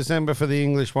November, December for the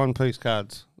English one piece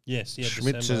cards. Yes, yeah.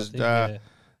 Schmitz December, I has, think,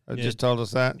 Have Yeah. just told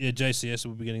us that. Yeah, JCS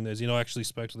will be getting those. I actually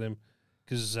spoke to them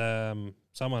because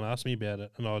someone asked me about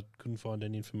it and I couldn't find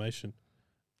any information.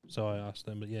 So I asked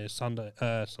them. But yeah,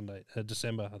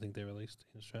 December, I think they're released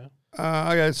in Australia.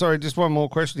 Okay, sorry, just one more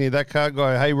question here. That card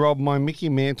guy, hey Rob, my Mickey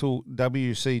Mantle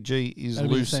WCG is That'll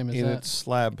be the loose same as in that. its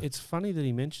slab. It's funny that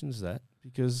he mentions that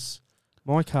because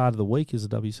my card of the week is a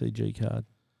WCG card.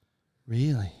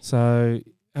 Really? So,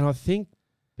 and I think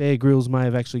Bear Grylls may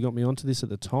have actually got me onto this at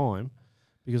the time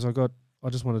because I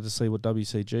just wanted to see what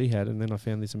WCG had, and then I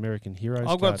found this American Heroes I've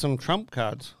card. got some Trump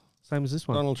cards. Same as this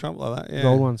one. Donald Trump like that, yeah.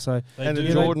 Gold one. So They And do,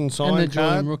 a Jordan And sign the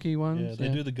Jordan card. rookie ones. yeah,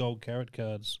 they do the gold carrot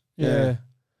cards. yeah.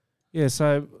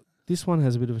 So this one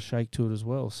has a bit of a shake to it as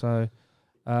well. So,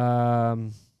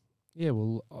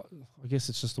 well, I guess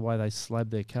it's just the way they slab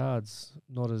their cards,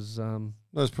 not as Not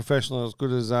as professional, as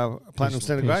good as Platinum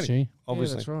Standard Grading, PSG.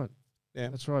 obviously. Yeah, that's right. Yeah.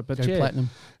 That's right. But Go yeah, platinum.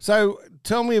 So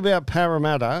tell me about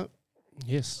Parramatta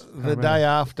yes. the day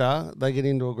after they get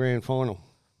into a grand final.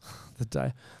 the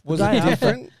day Was day it after-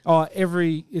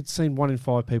 different? It's seen 1 in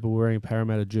 5 people wearing a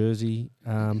Parramatta jersey.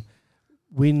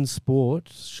 Wynn Sport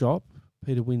Shop,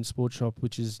 Peter Wynn Sport Shop,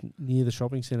 which is near the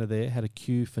shopping centre there, had a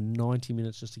queue for 90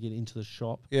 minutes just to get into the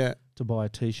shop Yeah. to buy a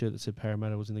T-shirt that said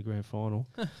Parramatta was in the grand final.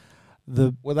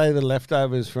 Were they the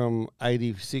leftovers from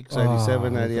 86, Oh,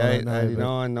 87, I 88, don't know,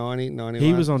 89, 90, 91?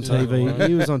 He was on Just like TV. one.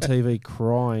 He was on TV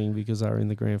crying because they were in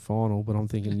the grand final. But I'm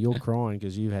thinking you're crying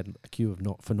because you had a queue of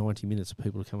for 90 minutes of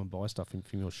people to come and buy stuff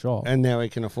from your shop. And now he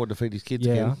can afford to feed his kids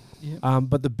Yeah. again.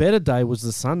 But the better day was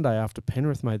the Sunday after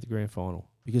Penrith made the grand final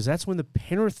because that's when the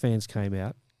Penrith fans came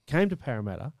to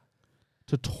Parramatta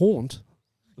to taunt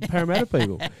the Parramatta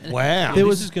people. Wow. There This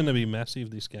was- is going to be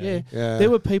massive, this game. Yeah. Yeah. There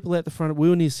were people out the front. We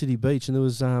were near City Beach, and there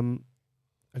was a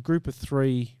group of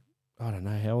 3. I don't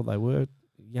know how old they were,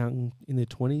 young in their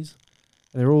 20s,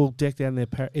 and they're all decked out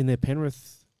in their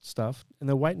Penrith stuff, and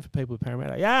they're waiting for people with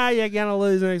Parramatta. Yeah, you're gonna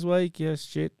lose next week. Yeah,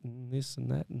 shit, and this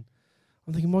and that. And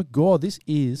I'm thinking, my God, this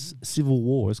is civil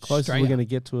war. As close as Straight we're up. going to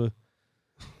get to a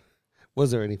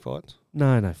Was there any fights?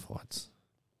 no fights.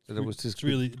 But it was just It's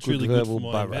really good good verbal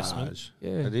for my barrage. investment.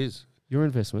 Yeah, It is. Your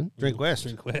investment. Drink West.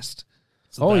 Drink West.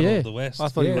 It's the Oh, Battle yeah. of the West. I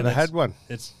thought you would have had one.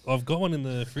 I've got one in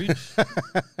the fridge.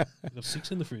 I've got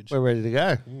 6 in the fridge. We're ready to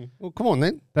go. Well, come on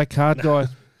then. That card guy.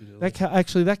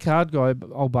 That card guy,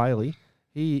 Old Bailey.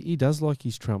 He does like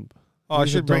his Trump. Oh, I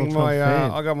He's a should bring Donald my. Trump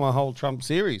fan. I got my whole Trump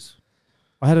series.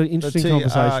 I had an interesting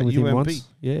conversation with him UMP. once.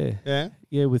 Yeah,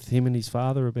 Yeah, with him and his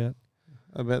father about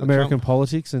about the American Trump.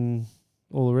 politics and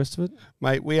all the rest of it.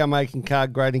 Mate, we are making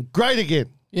card grading great again.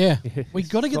 Yeah. We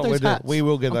got to get That's what those we're doing. hats. We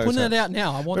will get I'm those putting hats. it out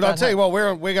now. I want But that I'll tell you hat.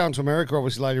 what, we're going to America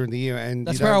obviously later in the year, and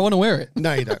That's you where I don't- want to wear it.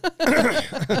 No, you don't.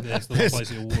 There's the one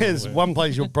place you will There's wear. one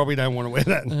place you probably don't want to wear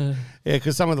that. Yeah,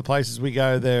 because some of the places we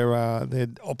go, they're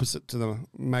opposite to the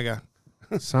MAGA.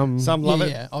 Some Some love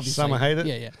Yeah, it, obviously. some hate it.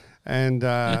 Yeah, yeah. And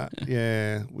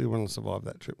yeah, we want to survive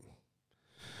that trip.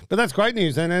 But that's great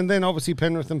news. And then obviously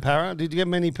Penrith and Para. Did you get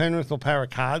many Penrith or Para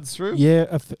cards through?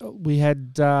 Yeah, we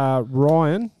had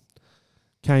Ryan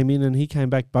came in and he came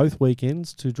back both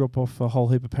weekends to drop off a whole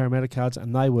heap of Parramatta cards,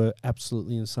 and they were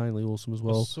absolutely insanely awesome as I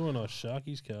well. saw a nice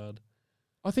Sharkies card.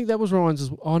 I think that was Ryan's as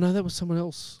well. Oh, no, that was someone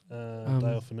else.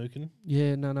 Dale Finucane.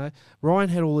 Yeah, no. Ryan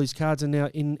had all these cards, and now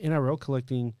in NRL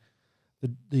collecting,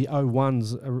 the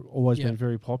 01s are always Yeah. been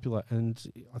very popular, and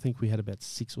I think we had about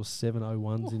 6 or 7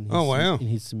 01s in his, Oh, wow. in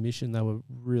his submission. They were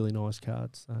really nice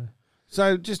cards. So.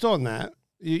 So just on that,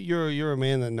 you're a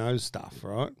man that knows stuff,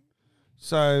 right?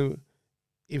 So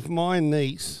if my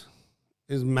niece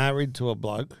is married to a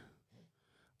bloke,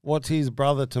 what's his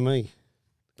brother to me?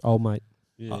 Old mate.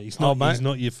 Yeah, he's oh, not. mate. He's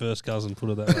not your first cousin.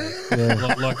 Put it that way.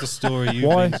 Yeah. like the story you.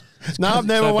 Why? No, I've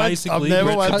never So once. I've basically,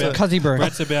 never Brett's once. about- Cuzzy bro.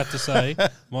 Brett's about to say,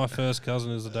 my first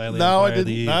cousin is the Daily No, I Player of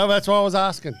the didn't. Year. No, that's why I was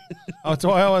asking. That's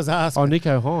why I was asking. Oh,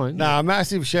 Nico Hine. No,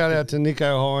 massive shout out to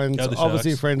Nico Hines, Go the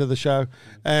obviously a Sharks. friend of the show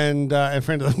and a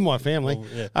friend of my family.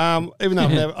 Well, yeah. Even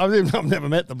though I've never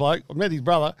met the bloke, I've met his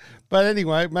brother. But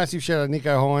anyway, massive shout out to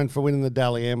Nico Hines for winning the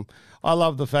Dally M. I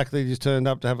love the fact that he just turned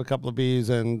up to have a couple of beers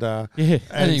and Yeah.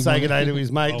 and he say won. good day to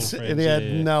his mates, Old and he friends,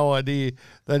 had yeah. no idea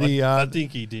that he. I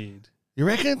think he did You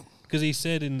reckon? because he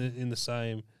said in the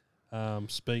same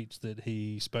speech that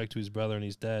he spoke to his brother and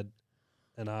his dad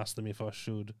and asked them if I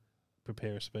should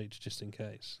prepare a speech just in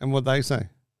case. And what they say?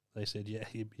 They said, "Yeah,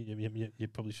 you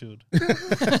probably should."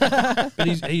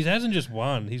 But he hasn't just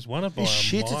won; he's won it by He a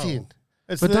shit it mile. in.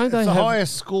 It's But the, don't it's they the have-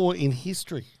 highest score in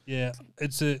history. Yeah,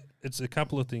 it's a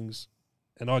couple of things,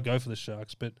 and I go for the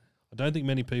Sharks, but I don't think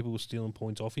many people were stealing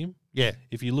points off him. Yeah.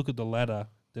 If you look at the ladder,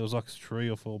 there was like 3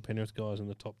 or 4 Penrith guys in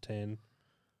the top 10.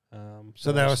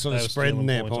 So they were sort of spreading stealing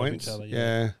their off each points. other,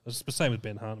 Yeah. It's the same with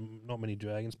Ben Hunt. Not many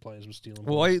Dragons players were stealing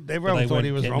Well, points. but everyone they thought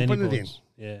he weren't was getting any romping it in. points.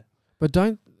 Yeah. But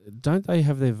don't they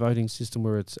have their voting system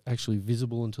where it's actually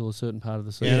visible until a certain part of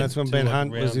the Yeah, season? that's when till Ben like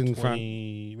Hunt was round in front.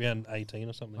 round 18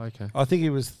 or something. Okay. I think he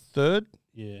was third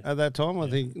Yeah. at that time. I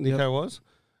Yeah. think Nico was.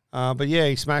 But yeah,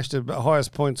 he smashed the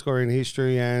highest point scorer in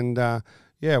history, and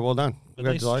yeah, well done. But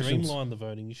they Congratulations. streamlined the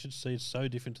voting. You should see it's so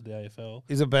different to the AFL.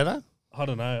 Is it better? I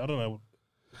don't know.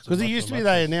 Because it used to be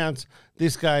they announced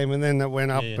this game, and then it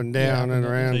went up and down and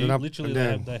around So and up literally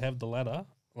and they down. have the ladder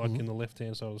like in the left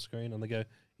hand side of the screen, and they go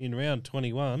in round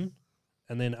 21,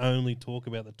 and then only talk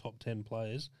about the top 10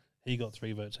 players. He got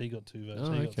 3 votes. He got 2 votes.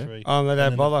 Oh, he okay. got 3. Oh, they And don't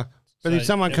then bother. But if so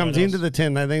someone comes everyone into else- the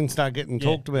 10, they then start getting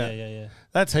talked about. Yeah.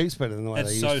 That's heaps better than the way It's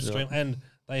they so used to do it. stream, and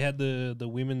they had the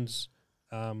women's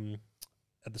at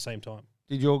the same time.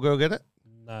 Did your girl get it?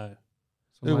 No.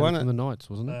 Who won From it? the Knights,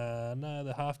 wasn't it? No,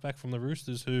 the halfback from the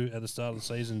Roosters who at the start of the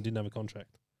season didn't have a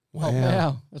contract. Oh,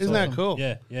 wow. That's Isn't that awesome. cool?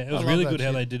 Yeah. It I was love really that good how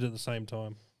shit. they did it at the same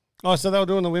time. Oh, so they were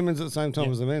doing the women's at the same time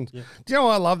Yeah. as the men's. Yeah. Do you know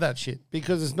what? I love that shit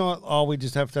because it's not, we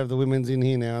just have to have the women's in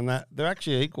here now and that. They're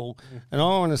actually equal. And I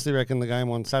honestly reckon the game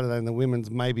on Saturday and the women's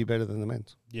may be better than the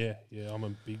men's. Yeah. I'm a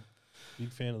big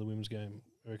fan of the women's game.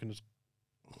 I reckon it's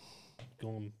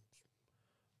gone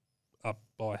up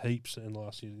by heaps in the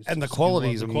last year. And the It's quality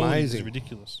good. is The quality amazing. is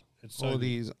ridiculous. It's so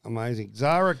Quality good. is amazing.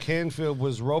 Zara Canfield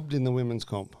was robbed in the women's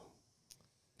comp.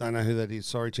 Don't know who that is.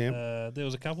 Sorry, champ. There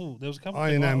was a couple. I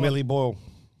only know Millie Boyle.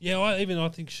 Yeah, I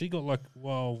think she got like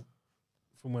from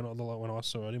when I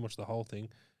saw her, I didn't watch the whole thing.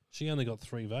 She only got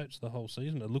 3 votes the whole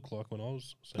season. It looked like when I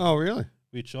was seeing Oh, it, really?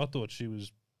 which I thought she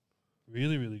was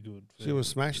really, really good. She was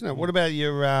smashing it. What about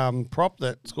your prop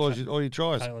that scores all your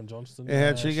tries? Caitlin Johnston. Yeah,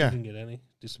 how'd she go? Didn't get any.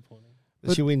 Disappointing.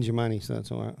 But she wins your money, so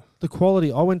that's all right. The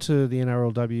quality. I went to the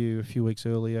NRLW a few weeks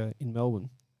earlier in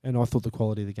Melbourne, and I thought the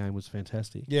quality of the game was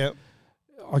fantastic. Yeah,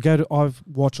 I've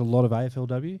watched a lot of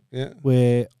AFLW yeah.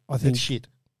 where I think, It's shit.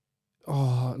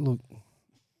 oh look,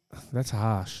 that's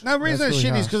harsh. No, the reason That's it's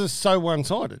really shit is harsh. because it's so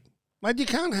one-sided. Mate, you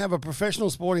can't have a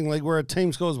professional sporting league where a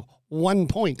team scores 1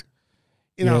 point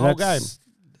in a whole game.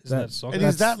 Isn't that soccer? And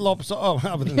is that lopsided? Oh,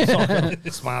 other than soccer,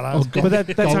 smart ass. But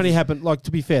that's only happened. Like,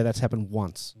 to be fair, that's happened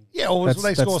once. Yeah, or That's- they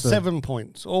that's score the- 7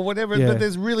 points or whatever. Yeah. But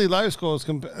there's really low scores.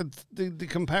 The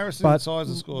comparison But size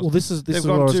of scores. well, this is they've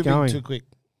where I gone was too going. big too quick.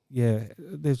 Yeah,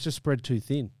 they've just spread too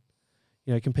thin.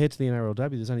 You know, compared to the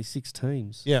NRLW, there's only 6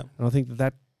 teams. Yeah. And I think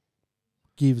that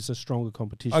gives a stronger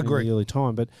competition in Agree. the early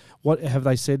time. But what have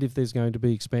they said if there's going to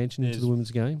be expansion into There's- the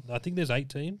women's game? I think there's 8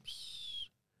 teams.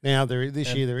 Now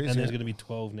this year there is. and there's yeah. going to be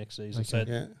 12 next season. Okay.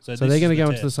 Yeah. So this they're is going to go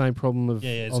the into the test. same problem of,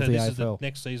 Yeah, of so the this is the AFL.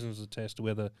 next season's a test of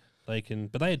whether they can.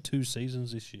 But they had 2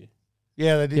 seasons this year.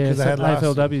 Yeah, they did Yeah, because so they had last.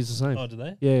 AFLW is the same. Oh, did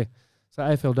they? Yeah. So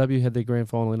AFLW had their grand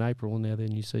final in April, and now their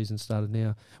new season started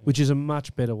now, which is a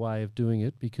much better way of doing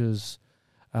it because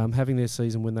having their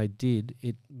season when they did,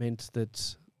 it meant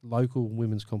that local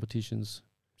women's competitions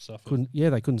Suffered.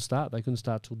 they couldn't start. They couldn't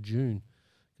start till June.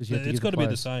 It's got to be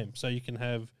the same. So you can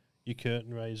have your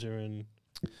curtain raiser and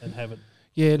have it.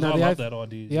 Yeah, 'Cause no, I the love that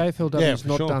idea. The AFLW Yeah, has for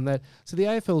not sure. done that. So the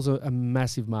AFL's a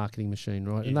massive marketing machine,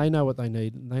 right? And Yeah. they know what they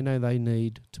need. And they know they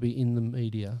need to be in the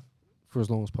media for as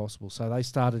long as possible. So they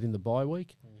started in the bye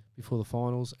week before the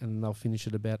finals, and they'll finish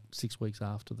it about 6 weeks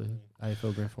after the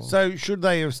AFL grand final. So should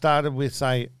they have started with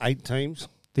say 8 teams?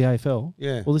 the AFL,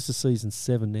 Yeah, well, this is season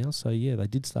 7 now. So yeah, they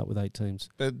did start with 8 teams.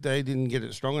 but they didn't get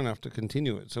it strong enough to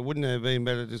continue it. So wouldn't it have been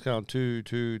better just going 2,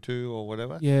 2, 2 or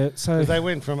whatever? Yeah, so 'Cause they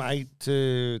went from 8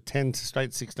 to 10 to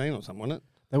straight 16 or something, wasn't it?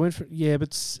 they went for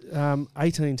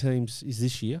 18 teams is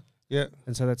this year. Yeah.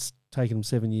 And so that's taken them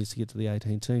 7 years to get to the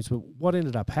 18 teams. But what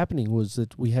ended up happening was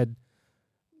that we had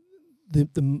the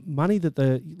money that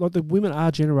the women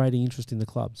are generating interest in the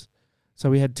clubs. So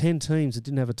we had 10 teams that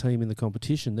didn't have a team in the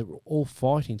competition that were all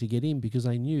fighting to get in because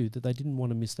they knew that they didn't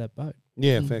want to miss that boat.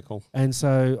 Yeah, fair call. And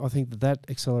so I think that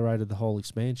accelerated the whole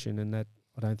expansion, and that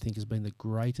I don't think has been the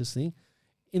greatest thing.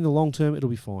 In the long term, it'll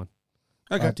be fine.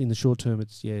 Okay. But in the short term,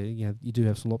 it's you do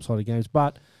have some lopsided games,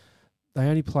 but they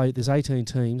only play. There's 18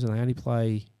 teams, and they only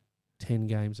play 10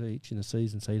 games each in a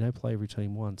season, so you don't play every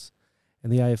team once.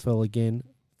 And the AFL again,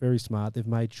 very smart. They've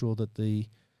made sure that the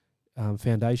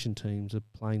foundation teams are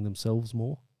playing themselves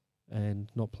more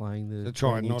and not playing the They're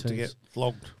trying new not to teams. get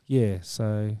flogged. Yeah,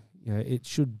 so it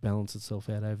should balance itself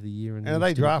out over the year. And And are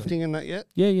they drafting in that yet?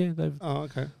 Yeah, they've Oh,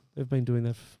 okay. been doing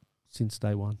that since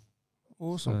day one.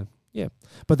 Awesome. So, yeah,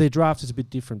 but their draft is a bit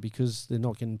different because they're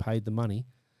not getting paid the money.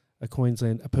 A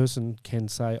person can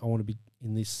say, "I want to be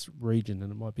in this region,"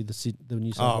 and it might be the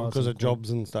New South Wales. Because and of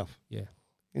jobs and stuff. Yeah.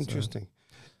 Interesting.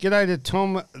 G'day to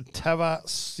Tom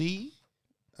Tavasi.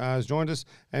 Has joined us,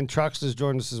 and Trucks has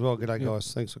joined us as well. G'day,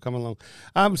 guys. Thanks for coming along.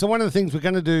 So one of the things we're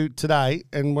going to do today,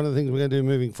 and one of the things we're going to do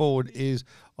moving forward, is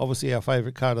obviously our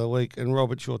favourite card of the week. And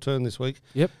Rob, it's your turn this week.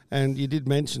 Yep. And you did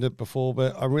mention it before,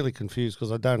 but I'm really confused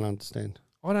because I don't understand.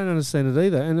 I don't understand it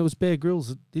either. And it was Bear Grylls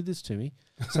that did this to me.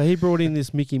 So he brought in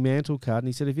this Mickey Mantle card, and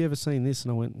he said, "Have you ever seen this?"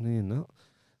 And I went, "Yeah, no."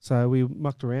 So we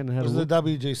mucked around and had Was a the look.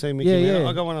 WGC Mickey Yeah, Mantle? yeah.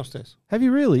 I got one upstairs. Have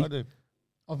you really? I do.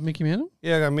 Of Mickey Mantle?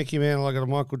 Yeah, I got a Mickey Mantle. I got a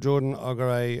Michael Jordan. I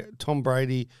got a Tom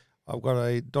Brady. I've got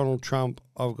a Donald Trump.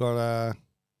 I've got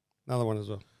another one as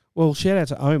well. Well, shout out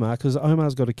to Omar because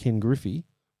Omar's got a Ken Griffey.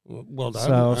 Well done.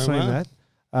 So I've seen Omar.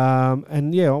 that.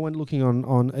 And yeah, I went looking on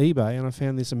eBay and I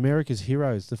found this America's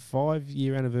Heroes, the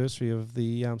 5-year anniversary of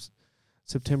the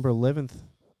September 11th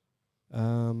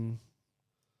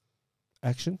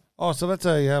action. Oh, so that's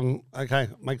a okay.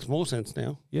 Makes more sense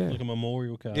now. Yeah. Like a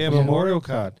memorial card. Yeah, Yeah. memorial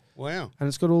card. Wow, And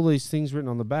it's got all these things written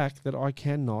on the back that I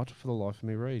cannot, for the life of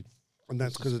me, read. and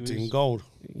that's because it's in Squeeze. gold.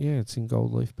 Yeah, it's in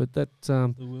gold leaf. But that,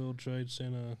 The World Trade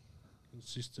Center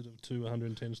consisted of 2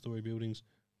 110-story buildings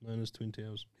known as Twin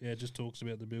Towers. Yeah, it just talks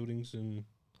about the buildings and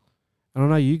and I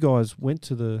know you guys went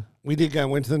to the, We did go.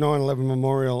 Went to the 9/11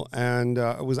 memorial, and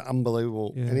it was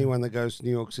unbelievable. Yeah. Anyone that goes to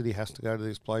New York City has to go to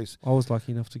this place, I was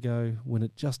lucky enough to go when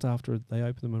just after they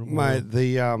opened the memorial. mate.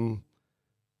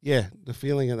 The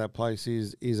feeling of that place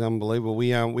is unbelievable. We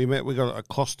got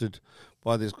accosted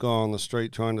by this guy on the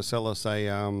street trying to sell us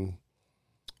a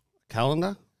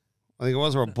calendar, I think it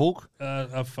was, or a book.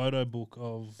 a photo book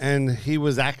of. And he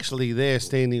was actually there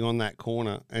standing on that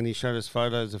corner, and he showed us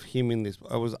photos of him in this.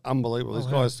 It was unbelievable. This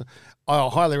guy's, I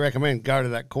highly recommend go to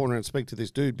that corner and speak to this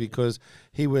dude because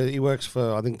he works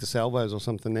for, I think, the Salvos or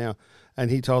something now, and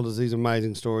he told us these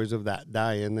amazing stories of that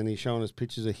day, and then he's showing us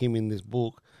pictures of him in this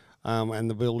book, and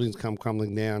the buildings come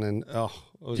crumbling down, and it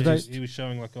was Yeah, just he was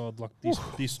showing like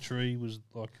this tree was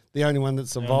like the only one that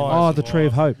the only survived. one Oh, the Tree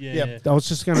of Hope. Yeah, Yep. yeah. I was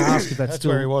just going to ask if that's That's still.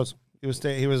 where he was. He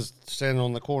was standing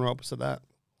on the corner opposite that.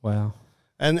 Wow.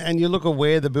 And you look at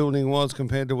where the building was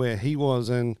compared to where he was,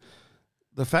 and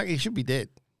the fact he should be dead.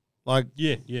 Like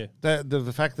Yeah.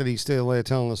 the fact that he's still there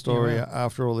telling the story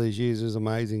after all these years is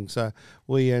amazing. So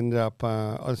we ended up,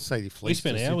 I'd say he fleeced We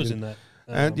spent us, hours didn't- in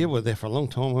that. yeah, we were there for a long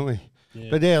time, weren't we? Yeah.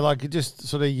 But yeah, like it just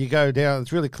sort of you go down.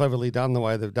 It's really cleverly done the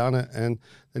way they've done it, and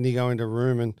then you go into a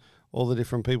room and all the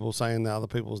different people saying the other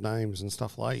people's names and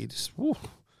stuff like. You just, whew,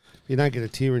 if you don't get a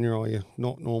tear in your eye, you're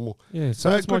not normal. Yeah, So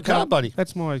that's my card, buddy.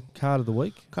 That's my card of the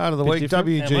week. Card of the Bit week, different.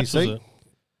 How much was WGC. it?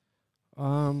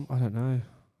 I don't know.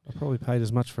 I probably paid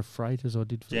as much for freight as I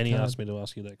did for Jenny the card. asked me to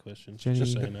ask you that question. Jenny-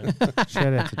 Just so you know.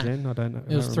 Shout out to Jen. I don't know.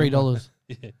 It was I don't remember. $3.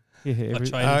 Yeah. Yeah, I every,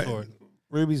 traded for it.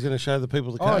 Ruby's going to show the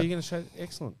people the oh, card. you're going to show.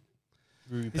 Excellent.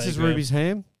 Ruby This paid is grab. Ruby's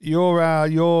ham.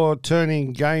 Your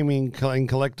turning gaming and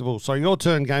collectibles. So your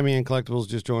turn gaming and collectibles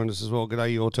just joined us as well.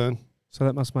 G'day, your turn. So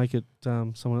that must make it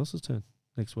someone else's turn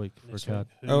next week for Next a card.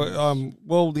 week. Who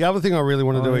Well, the other thing I really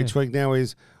want to Oh, do yeah. each week now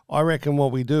is I reckon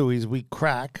what we do is we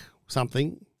crack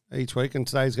something each week, and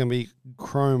today's going to be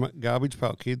Chrome Garbage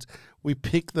Pail Kids. We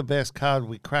pick the best card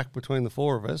we crack between the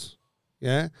four of us,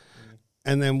 yeah,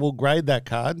 and then we'll grade that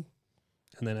card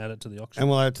and then add it to the auction. and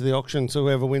we'll add it to the auction. So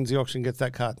whoever wins the auction gets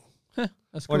that card. That's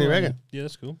cool. What do you idea. reckon? Yeah,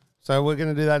 that's cool. So we're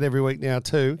going to do that every week now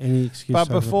too. Any excuse. But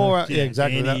over the before, fact. yeah,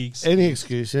 exactly, any any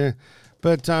excuse, yeah.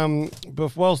 But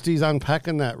whilst he's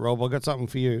unpacking that, Rob, I got something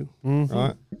for you, Mhm.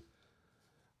 right?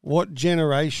 What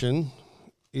generation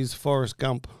is Forrest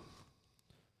Gump?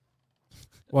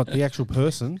 What, the actual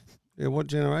person? Yeah, what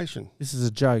generation? This is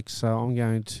a joke, so I'm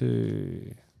going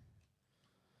to.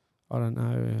 I don't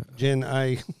know. Gen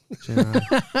A. Jenna.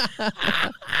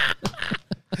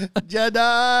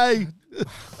 Jedi.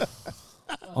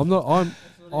 I'm not.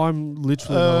 I'm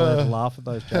literally not allowed to laugh at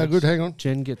those jokes. How good? Hang on.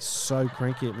 Jen gets so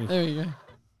cranky at me. There you go.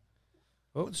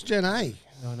 Oh, it's Gen A.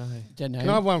 I know. Jen Can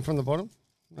I have one from the bottom?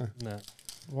 No.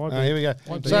 Why Oh, here we go.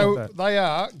 Why be So like that? they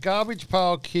are Garbage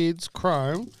Pail Kids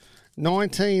Chrome,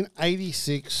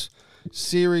 1986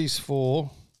 Series 4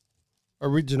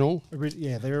 original.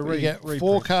 Yeah, they're a We get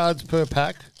 4 cards per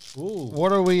pack. Ooh.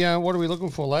 What are we looking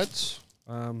for, lads?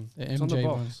 The It's on the MJ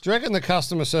box. ones. Do you reckon the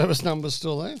customer service number's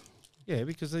still there? Yeah,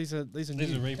 because these are These are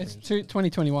new. reprints. It's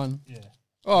 2021. Yeah.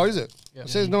 Oh, is it? Yep. It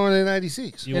says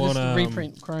 1986. You Yeah, want this is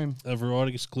reprint Chrome. a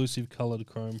variety exclusive coloured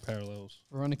chrome parallels.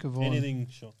 Veronica Vaughn. Anything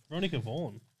shot. Veronica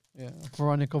Vaughn. Yeah,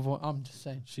 Veronica Vaughn. I'm just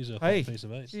saying. She's a Hey. hot piece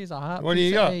of ace. She's a hot What do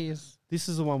you piece of got? ace. This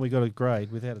is the one we got to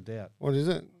grade without a doubt. What is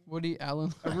it? Woody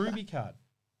Allen. A ruby card.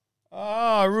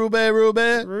 Oh,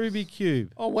 Ruby. Ruby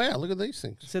cube. Oh, wow, look at these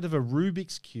things. Instead of a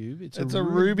Rubik's cube, it's It's a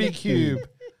Ruby cube.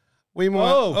 We might.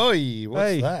 Oh. Oi, what's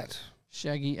Hey. that?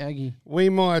 Shaggy Aggie. We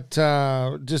might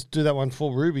just do that one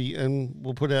for Ruby, and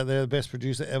we'll put out there the best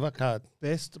producer ever card.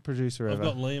 Best producer I've ever.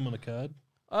 got Liam on a card.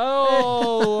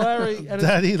 Oh, Larry. And it's-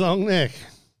 Daddy Longneck.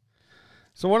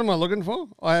 So what am I looking for?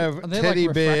 I have Are there teddy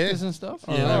like bear. refractors and stuff?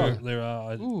 Yeah, Oh. there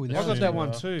are. Ooh, I that's got Yeah. that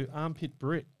one too. Armpit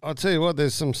Brit. I'll tell you what,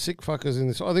 there's some sick fuckers in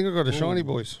this. I think I got a shiny, Ooh.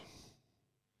 boys. Is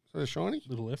that a shiny? Is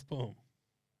Little F bomb.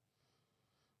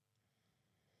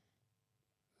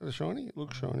 that a shiny? It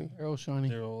looks shiny. They're all shiny.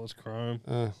 They're all as chrome.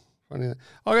 Funny.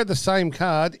 I got the same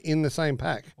card in the same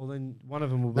pack. Well, then one of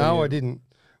them will be. No, I didn't.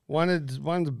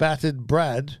 One's battered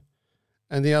Brad,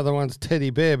 and the other one's Teddy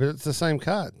Bear, but it's the same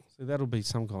card. So that'll be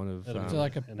some kind of. That'll be So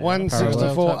like a an Parallel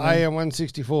 164A type and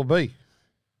 164B,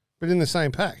 but in the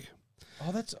same pack.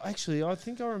 Oh, that's actually. I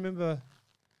think I remember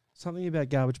something about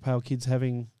Garbage Pail Kids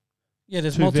having Yeah,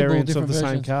 there's two multiple variants of different the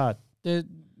same versions. card.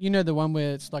 You know the one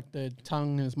where it's like the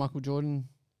tongue is Michael Jordan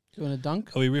doing a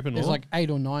dunk? Are we ripping There's all? like 8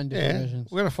 or 9 different Yeah,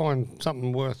 versions. we're gonna find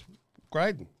something worth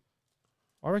grading.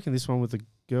 I reckon this one with the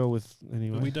girl with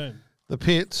anyway. But we don't. The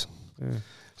pits. Yeah.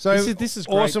 So This is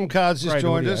great- awesome cards just great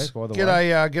joined audio, us. by the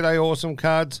G'day, awesome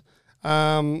cards.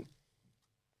 Thank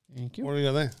you. What do we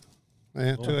got there?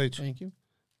 Yeah, Oh. 2 each. Thank you.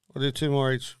 We'll do 2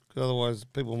 more each. Otherwise,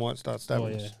 people might start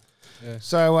stabbing Oh, us. yeah.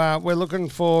 So we're looking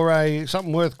for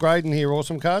something worth grading here.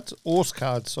 Awesome cards. Awesome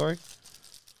cards, sorry.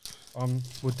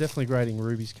 We're definitely grading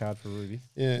Ruby's card for Ruby.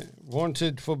 Yeah.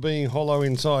 Wanted for being hollow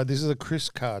inside. This is a Chris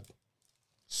card.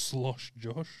 Slosh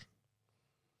Josh.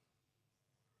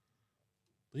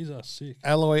 These are sick.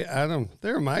 Alloy Adam.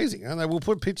 They're amazing, aren't they? We'll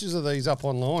put pictures of these up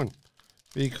online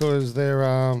because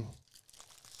they're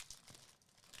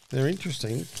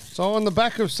interesting. So on the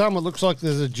back of some, it looks like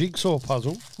there's a jigsaw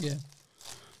puzzle, Yeah.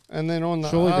 and then on the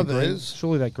Surely others,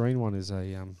 that green one is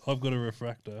a I've got a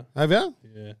refractor. have you?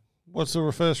 Yeah. What's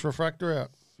the first refractor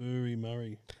out? Furry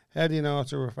Murray. How do you know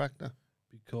it's a refractor?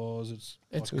 Because it's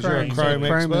It's Is you're a chrome. chrome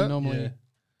so expert? normally. Yeah.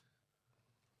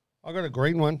 I got a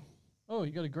green one. Oh,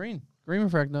 you got a green. Green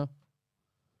refractor.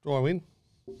 Do I win?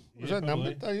 Was Yeah, that probably.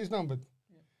 numbered? That is numbered.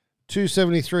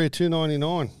 273 or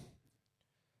 299. Nice.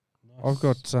 I've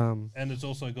got And it's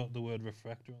also got the word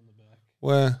refractor on the back.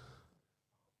 Where?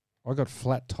 I got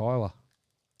Flat Tyler.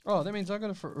 Oh, that means I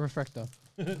got a refractor.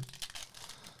 Yeah,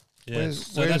 Where's-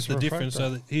 so where's that's the difference.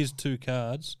 refractor? So here's two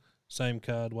cards, same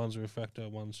card. One's a refractor,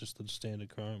 one's just the standard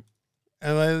chrome.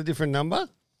 And are they a different number?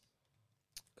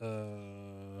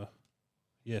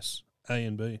 Yes, A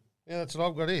and B. Yeah, that's what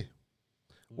I've got here.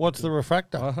 What's the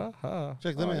refractor?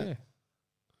 Check them out. Yeah.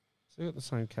 So you got the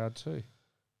same card too.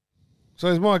 So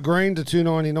is my green to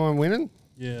 299 winning?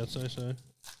 Yeah, I'd say so.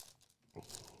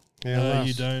 Yeah, No, last,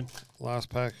 you don't. Last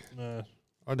pack. No,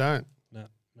 I don't.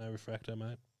 no refractor,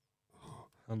 mate.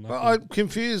 But Unlucky. I'm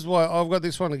confused why I've got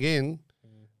this one again.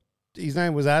 His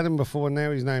name was Adam before,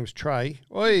 now his name's Trey.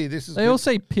 Oi, this is They good. all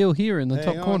say peel here in the Hang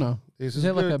top on. corner. This Is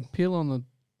there like good. a peel on the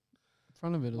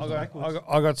front of it? Or something?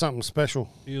 I got something special.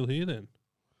 Feel here then.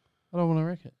 I don't want to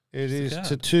wreck it. It the is card.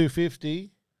 to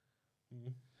 250.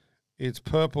 Mhm. It's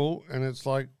purple and it's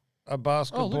like a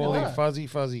basketball that. fuzzy.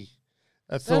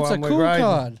 That's the That's a one we're cool grading.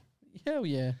 card. Hell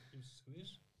yeah.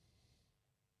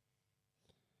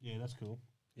 Yeah, that's cool.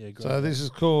 Yeah, great. So this is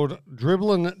called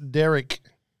Dribbling Derek.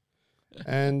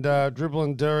 And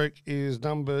Dribbling Derek is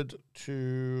numbered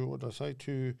to, what did I say,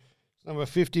 to number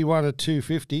 51 at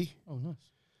 250. Oh, nice.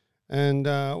 And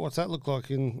what's that look like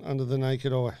in under the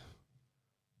naked eye?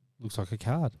 Looks like a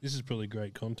card. This is probably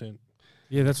great content.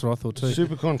 Yeah, that's what I thought too.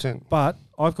 Super content. But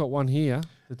I've got one here.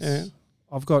 That's, Yeah.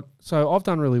 I've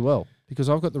done really well because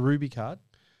I've got the Ruby card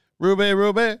Ruby.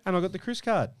 and I've got the Chris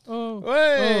card. Oh,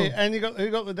 Hey, and who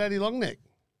got the daddy long neck?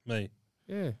 Me.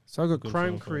 Yeah. So I've got Good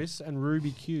Chrome phone call. Chris and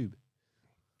Ruby Cube.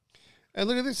 And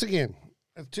look at this again.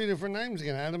 That's two different names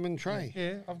again, Adam and Trey.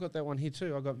 Yeah, I've got that one here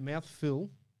too. I've got Mouth Fill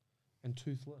and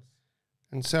Toothless.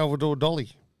 And Salvador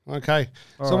Dolly. Okay.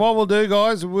 All So right. what we'll do,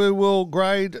 guys, we will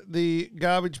grade the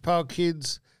Garbage Pail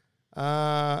Kids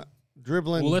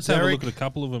dribbling Well, let's have a Derek. look at a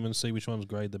couple of them and see which one's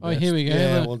grade the oh, best. here we go.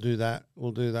 Yeah, Look, we'll do that.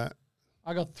 We'll do that.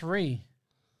 I got 3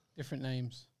 different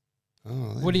names.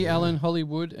 Oh, there Woody you go. Allen,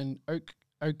 Hollywood, and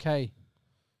OK.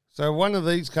 So one of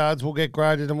these cards will get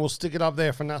graded and we'll stick it up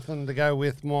there for nothing to go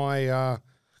with my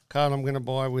card I'm going to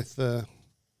buy with the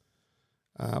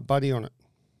buddy on it.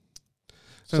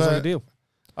 Sounds So- like a deal.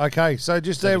 Okay, so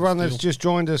just Sounds everyone like a that's steal. just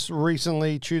joined us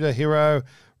recently, Tudor Hero,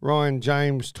 Ryan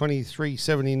James,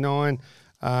 2379,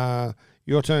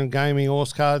 Your Turn Gaming,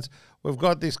 Horse Cards. We've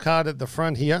got this card at the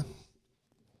front here,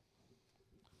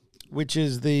 which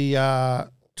is the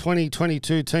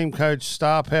 2022 Team Coach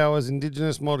Star Powers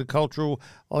Indigenous Multicultural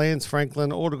Lance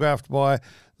Franklin, autographed by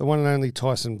the one and only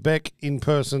Tyson Beck in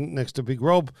person next to Big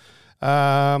Rob.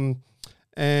 And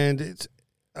it's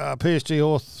PSG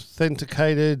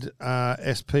authenticated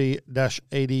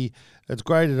SP-80. It's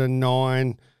graded a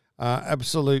 9.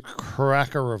 Absolute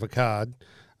cracker of a card.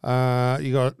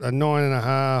 You got a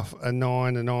 9.5, a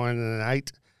 9, a 9, and an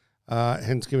 8.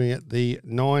 Hence giving it the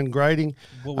 9 grading.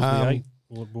 What was the 8?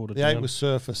 What brought it The down? 8 was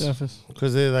surface Surface.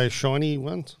 because they're those shiny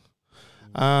ones.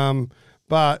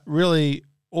 But really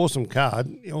awesome card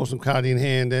in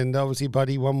hand, and obviously,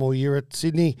 buddy, one more year at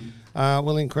Sydney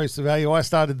will increase the value. I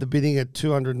started the bidding at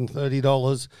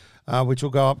 $230, which will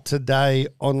go up today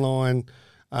online,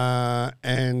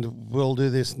 and we'll do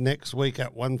this next week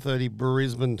at 1:30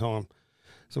 Brisbane time.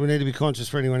 So we need to be conscious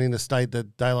for anyone in the state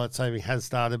that daylight saving has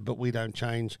started, but we don't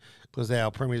change because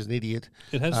our premier's an idiot.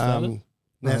 It has started.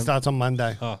 Now it starts on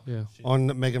Monday Oh, Yeah. on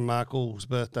Meghan Markle's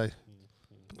birthday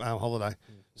holiday.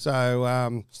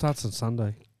 So, Starts on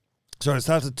Sunday. so it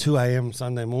starts at 2 a.m.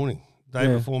 Sunday morning, day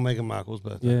Yeah. before Meghan Markle's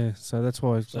birthday. Yeah. So that's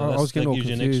why so I was getting all that gives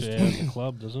you an confused. extra hour at the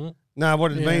club, doesn't it? No,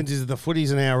 what it Yeah. means is the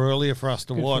footy's an hour earlier for us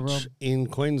to Good for watch Rob. in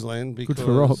Queensland because Good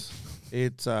for Rob.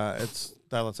 it's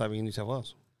daylight saving in New South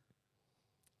Wales.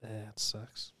 Yeah, it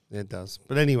sucks. It does.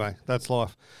 But anyway, that's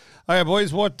life. Okay,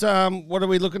 boys, what are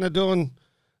we looking at doing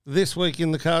this week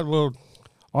in the card world?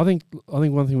 I think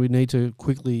one thing we need to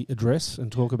quickly address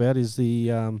and talk about is the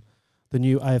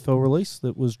new AFL release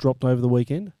that was dropped over the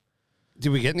weekend. Did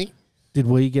we get any? Did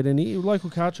we get any? Local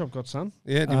card shop got some.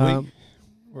 Yeah, did Um,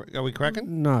 we? Are we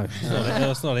cracking? No,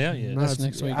 It's not out yet. no, That's it's,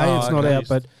 next week. A, it's Oh, not okay. out,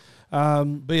 but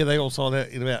But yeah, they all sold out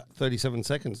in about 37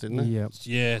 seconds, didn't they? yeah,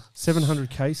 Yeah. 700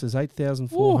 cases,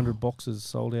 8,400 boxes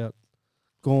sold out,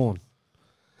 gone.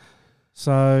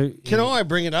 So Can I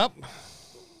bring it up?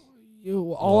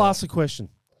 I'll ask a question.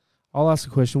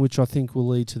 Which I think will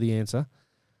lead to the answer.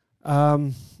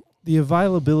 The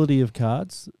availability of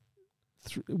cards,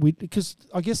 because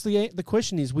I guess the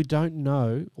question is we don't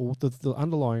know, or the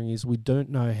underlying is we don't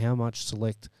know how much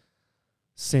Select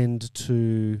send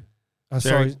to.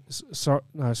 Jerry? Sell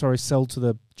to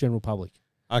the general public.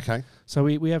 Okay. So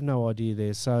we have no idea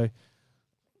there. So,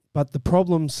 but the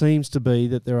problem seems to be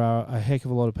that there are a heck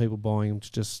of a lot of people buying them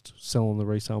to just sell on the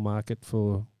resale market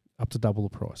for up to double the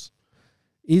price.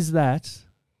 Is that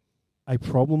a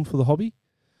problem for the hobby,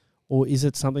 or is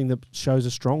it something that shows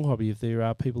a strong hobby if there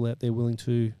are people out there willing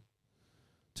to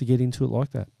get into it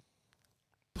like that?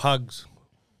 Pugs.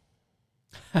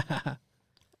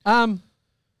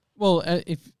 Well,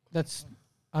 if that's,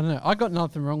 I don't know. I got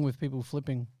nothing wrong with people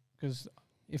flipping, because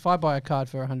if I buy a card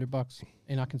for $100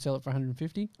 and I can sell it for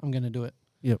 150, I'm going to do it.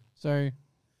 Yep. So,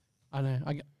 I don't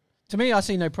know. To me, I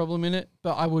see no problem in it,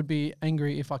 but I would be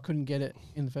angry if I couldn't get it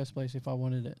in the first place if I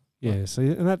wanted it. Yeah. So,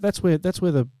 and that's where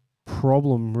the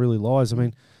problem really lies. I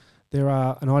mean, there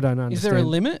are, and I don't understand. Is there a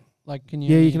limit? Like, can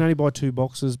you? Yeah, you can only buy 2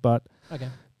 boxes, but Okay.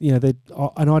 you know,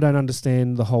 and I don't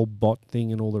understand the whole bot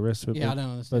thing and all the rest of it. Yeah, but, I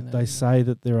don't understand. But that they either. say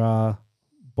that there are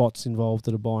bots involved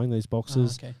that are buying these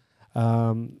boxes. Okay.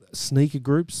 Sneaker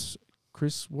groups,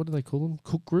 Chris, what do they call them?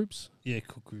 Cook groups? Yeah,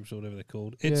 cook groups or whatever they're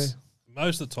called. It's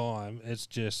most of the time it's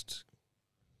just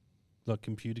like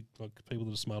people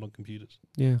that are smart on computers,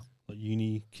 Yeah. like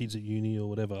kids at uni or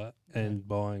whatever, and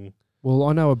buying. Well,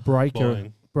 I know a breaker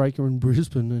in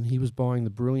Brisbane, and he was buying the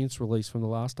Brilliance release from the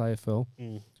last AFL,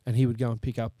 and he would go and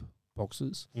pick up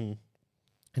boxes, and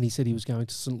he said he was going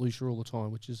to St. Lucia all the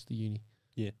time, which is the uni.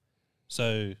 Yeah,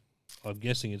 so I'm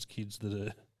guessing it's kids that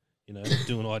are,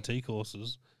 doing IT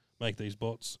courses make these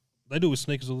bots. They do it with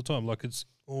sneakers all the time. Like, it's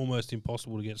almost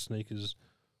impossible to get sneakers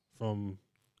from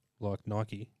like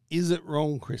Nike. Is it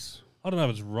wrong, Chris? I don't know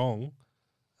if it's wrong.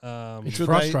 It's Should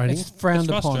frustrating. It's frowned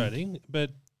It's upon. frustrating, but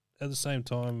at the same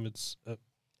time, it's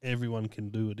everyone can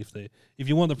do it if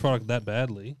you want the product that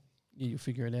badly. Yeah, you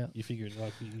figure it out. You figure it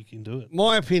like you can do it.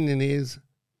 My opinion is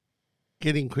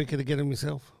getting quicker to get them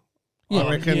yourself. Yeah.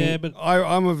 I reckon. Yeah, but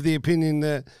I'm of the opinion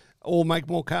that all make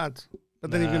more cards.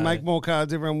 But then if you No. make more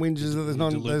cards, everyone whinges that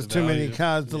Dilute there's the too many value.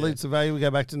 cards, deletes the value. We go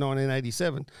back to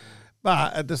 1987.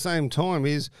 But at the same time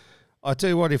I tell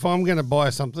you what, if I'm going to buy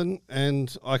something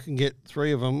and I can get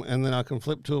 3 of them and then I can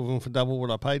flip 2 of them for double what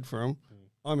I paid for them,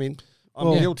 I'm in. I'm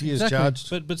Well, guilty as exactly.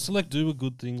 charged. But Select do a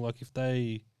good thing. Like, if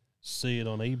they see it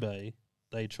on eBay,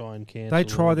 they try and cancel. They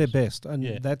try their orders. best, and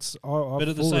Yeah. that's I But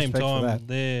at the full same respect for time, that.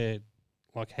 they're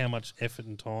like, how much effort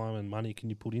and time and money can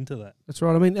you put into that? That's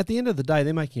right. I mean, at the end of the day,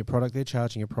 they're making a product, they're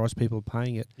charging a price, people are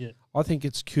paying it. Yeah. I think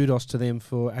it's kudos to them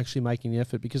for actually making the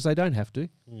effort, because they don't have to.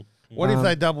 What if Um,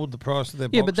 they doubled the price of their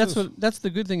Yeah, boxes? but that's the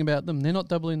good thing about them. They're not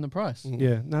doubling the price.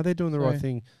 Yeah, no, they're doing the right So-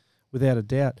 thing without a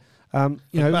doubt. But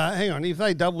hang on, if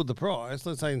they doubled the price,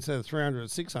 let's say instead of 300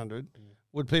 it's 600,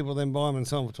 would people then buy them and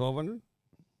sell them for 1,200?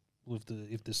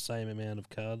 If the same amount of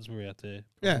cards were out there,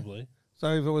 Yeah. probably.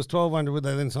 So if it was 1,200, would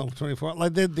they then sell them for 24?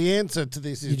 Like the answer to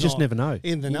this is you just not never know.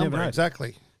 in the You never number know.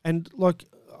 exactly. And like,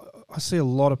 I see a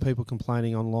lot of people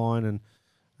complaining online,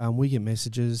 and we get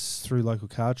messages through local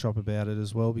card shop about it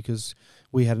as well, because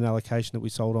we had an allocation that we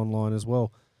sold online as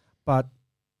well. But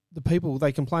the people,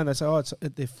 they complain, they say,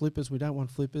 they're flippers, we don't want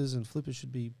flippers, and flippers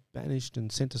should be banished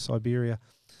and sent to Siberia.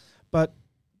 But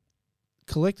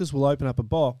collectors will open up a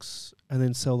box and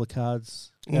then sell the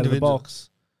cards out of the Individual. box,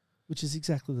 which is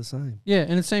exactly the same. Yeah,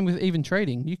 and it's same with even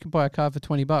trading. You can buy a card for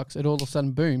 $20. It all of a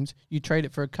sudden booms. You trade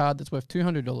it for a card that's worth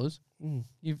 $200.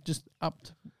 You've just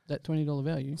upped that $20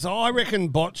 value. So I reckon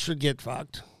bots should get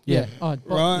fucked. Yeah. Right,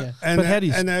 Yeah. and But how do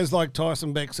you and as like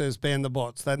Tyson Beck says, ban the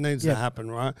bots. That needs to happen,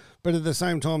 right? But at the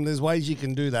same time, there's ways you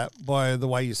can do that by the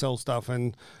way you sell stuff,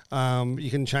 and you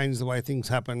can change the way things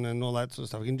happen and all that sort of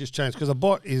stuff. You can just change, because a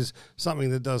bot is something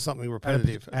that does something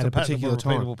repetitive at a particular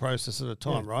time. repeatable process at a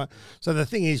time, right? So the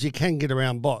thing is, you can get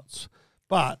around bots,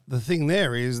 but the thing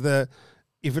there is that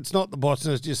if it's not the bots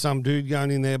and it's just some dude going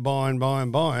in there buying,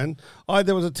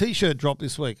 there was a T-shirt drop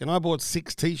this week, and I bought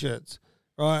 6 T-shirts.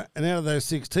 Right, and out of those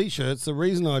 6 T-shirts, the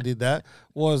reason I did that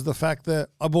was the fact that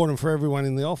I bought them for everyone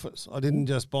in the office. I didn't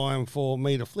just buy them for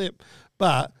me to flip,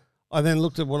 but I then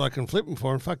looked at what I can flip them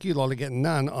for, and fuck you, lot are getting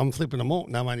none. I'm flipping them all.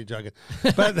 No, I'm only joking.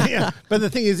 But but the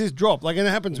thing is, this drop, like, and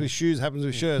it happens with shoes, happens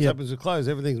with shirts, happens with clothes.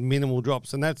 Everything's minimal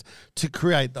drops, and that's to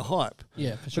create the hype.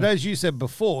 Yeah, for sure. But as you said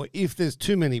before, if there's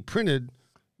too many printed,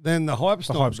 then the hype's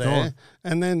not there, gone.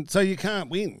 and then so you can't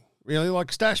win. Really, like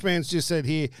Stashman's just said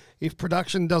here, if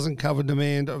production doesn't cover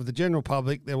demand of the general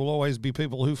public, there will always be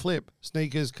people who flip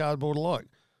sneakers, cardboard alike.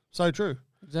 So true.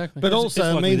 Exactly. But It's also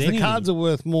like with means the anything. cards are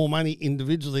worth more money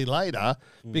individually later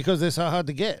because they're so hard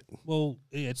to get. Well,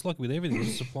 yeah, it's like with everything,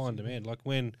 it's supply and demand. Like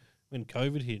when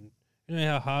COVID hit, you know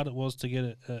how hard it was to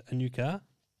get a new car,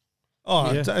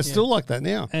 Oh, it's still like that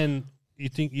now. and you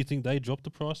think they dropped the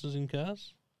prices in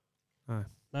cars? No.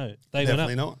 No, they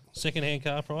Definitely went up. not. Second-hand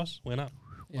car price went up.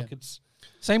 Yeah. Like, it's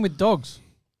Same with dogs.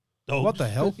 dogs. What the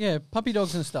hell? Yeah, puppy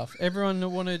dogs and stuff. Everyone that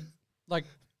wanted like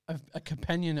a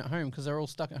companion at home because they're all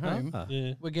stuck at home. Ah.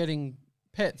 Yeah. We're getting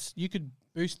pets. You could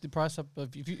boost the price up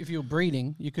of if you were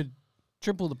breeding. You could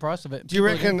triple the price of it. Do you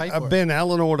People are gonna reckon pay a for it. Ben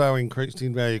Allen auto increased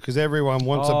in value? Because everyone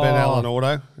wants a Ben Allen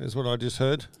auto, is what I just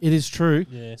heard. It is true.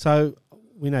 Yeah. So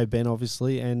we know Ben,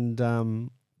 obviously, and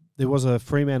there was a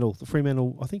Fremantle. The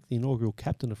Fremantle, I think the inaugural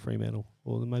captain of Fremantle,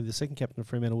 or maybe the second captain of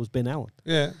Fremantle, was Ben Allen.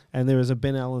 Yeah. And there is a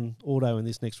Ben Allen auto in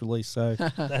this next release. So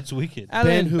That's wicked.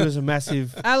 Ben, who is a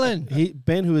massive Alan.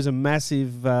 Ben, who is a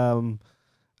massive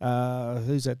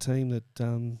who's that team that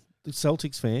the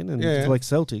Celtics fan and Yeah. collects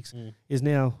Celtics, Mm. is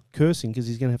now cursing because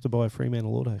he's going to have to buy a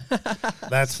Fremantle auto.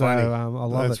 That's So funny. I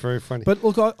love That's it. very funny. But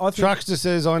look, I think Truckster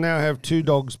says, I now have 2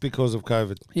 dogs because of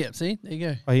COVID. Yeah, see, there you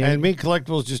go. oh, yeah. And Mint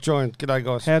Collectibles just joined. G'day,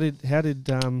 guys. How did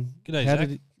G'day, how Zach.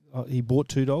 did he bought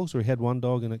 2 dogs, or he had 1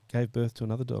 dog and it gave birth to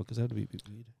another dog? Because that would be a bit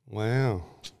weird. Wow.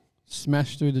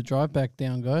 Smash through the drive back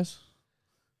down, guys.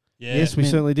 Yeah. Yes, we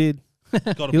Man. certainly did.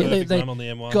 Got a Yeah, perfect they run on the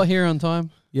M1. Got here on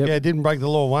time. Yep. Yeah, didn't break the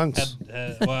law once.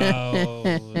 Wow.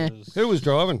 Who was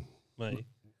driving? Me.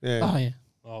 Yeah. Oh yeah.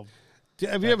 Oh,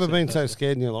 Have you ever been so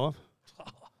scared in your life?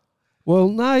 Well,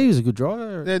 no, he was a good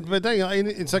driver. Yeah, but don't you,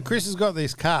 and so Chris has got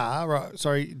this car, right?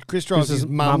 Sorry, Chris drives Chris's his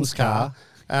mum's mum's car.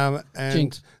 And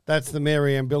Jinx. that's the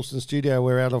Mary Ann Bilston studio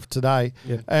we're out of today.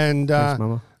 Yep. And Thanks,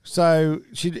 Mama. so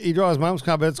he drives mum's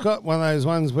car, but it's got one of those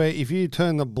ones where if you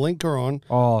turn the blinker on,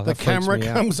 Oh, the that freaks camera me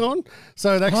out. comes on.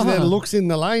 So it actually then Ah. looks in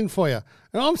the lane for you.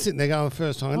 And I'm sitting there going the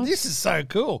first time, this is so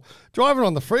cool. Driving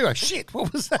on the freeway, shit,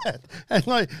 what was that? And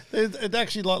like it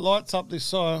actually like lights up this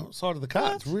side of the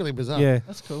car. It's really bizarre. Yeah.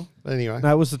 That's cool. But anyway.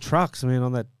 No, it was the trucks, man,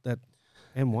 on that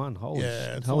M1. Holy,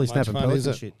 Yeah, it's holy not much snap and fun, pellets is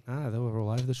and it? shit. Ah, they were all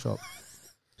over the shop.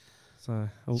 So,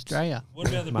 oops. Australia. what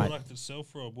about the Mate. product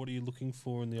itself, Rob? What are you looking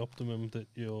for in the Optimum that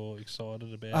you're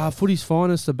excited about? Footy's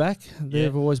Finest are back.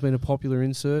 They've Yeah. always been a popular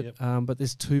insert, Yep. but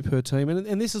there's 2 per team.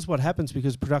 And this is what happens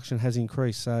because production has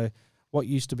increased. So what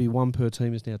used to be 1 per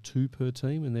team is now 2 per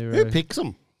team. And Who picks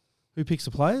them? who picks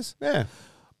the players? Yeah.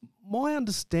 My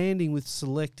understanding with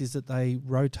Select is that they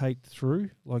rotate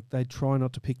through. Like they try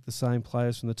not to pick the same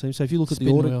players from the team. So if you look at Spin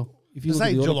the the order, wheel. if you look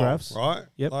Say at the Geelong, autographs, right?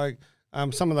 Yep. Like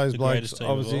some of those The blokes, greatest team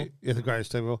of obviously, all. yeah, the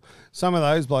greatest team of all. Some of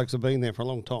those blokes have been there for a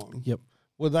long time. Yep.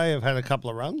 Would they have had a couple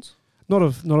of runs? not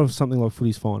of something like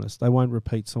Footy's Finest. They won't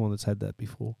repeat someone that's had that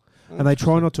before, and they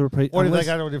try not to repeat. Or did they unless,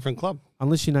 go to a different club?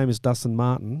 unless your name is Dustin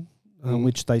Martin,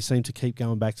 which they seem to keep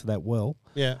going back to that well.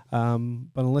 Yeah.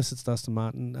 But unless it's Dustin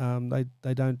Martin,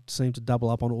 they don't seem to double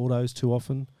up on autos too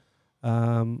often.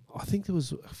 I think there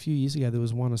was a few years ago there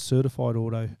was a certified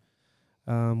auto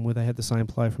where they had the same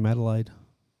player from Adelaide.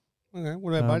 Okay.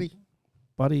 What about Buddy?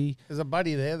 Buddy, There's a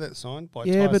Buddy there that's signed by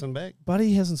Yeah, but- Tyson Beck.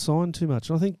 Buddy hasn't signed too much.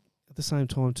 And I think at the same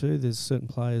time too, there's certain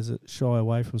players that shy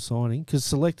away from signing because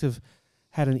Selective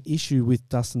had an issue with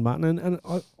Dustin Martin, and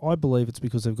I believe it's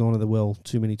because they've gone to the well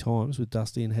too many times with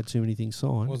Dusty and had too many things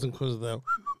signed. Wasn't because of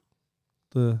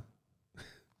The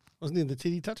wasn't he the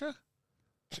titty toucher?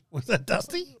 Was that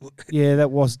Dusty? yeah,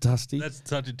 that was Dusty. That's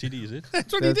touch a titty, is it?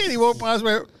 That's what he did. He walked past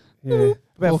where. Yeah,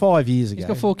 about 5 years ago. He's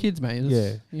got 4 kids, mate.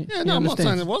 Yeah. Yeah, no, I'm not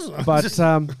saying it wasn't. I'm But just-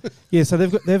 yeah, so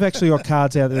they've actually got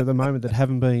cards out there at the moment that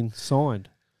haven't been signed.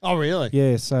 oh, really?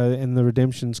 Yeah, so and the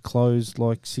redemptions closed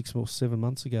like 6 or 7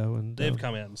 months ago, and They've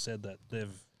come out and said that.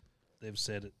 They've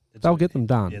said it. It's they'll like- get them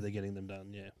done. Yeah, they're getting them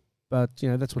done. Yeah. But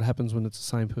that's what happens when it's the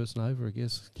same person over. I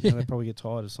guess they probably get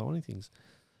tired of signing things.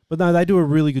 But no, they do a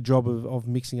really good job of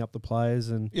mixing up the players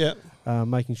and Yeah.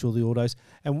 making sure the autos.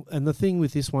 And the thing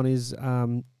with this one is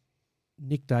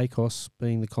Nick Dacos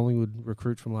being the Collingwood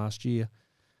recruit from last year.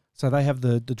 So they have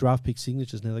the draft pick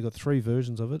signatures now. They've got 3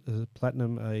 versions of it: a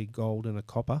platinum, a gold, and a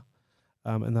copper.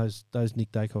 And those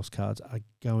Nick Dacos cards are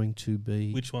going to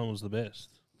be Which one was the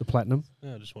best? the platinum.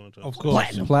 Yeah, I just wanted to. Of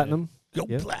course. Platinum. Go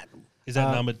Yeah. platinum. Is that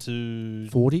Uh, numbered to?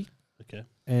 40. Okay.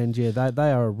 And yeah,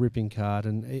 they are a ripping card.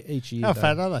 And each year, How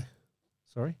fat are they?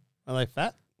 Sorry, Are they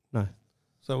fat? No.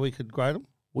 So we could grade them?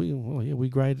 we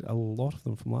graded a lot of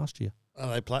them from last year.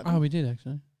 Are they platinum? Oh, we did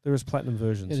actually. There is platinum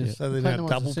versions. It is. Yeah. So they're Platinum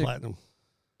now ones are double sick. platinum.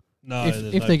 No, If-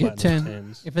 there's if no they get platinum 10.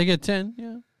 tens. If they get 10,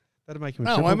 yeah. That'd make him a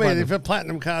No, triple I mean, platinum. if a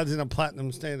platinum card's in a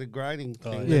platinum standard grading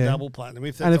thing, Oh, they're yeah. double platinum.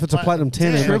 If and if it's a platinum 10,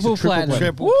 it makes it Triple triple platinum.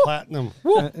 platinum. triple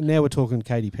platinum. And now we're talking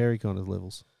Katy Perry kind of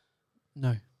levels.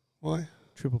 No. Why?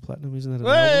 Triple platinum, isn't that an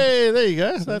album? Hey, there you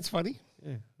go. That's funny.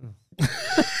 Yeah.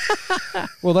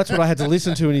 Well, that's what I had to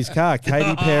listen to in his car.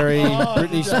 Katy Perry,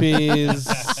 Britney Spears.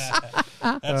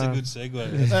 That's a good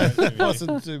segue. That's great, That really.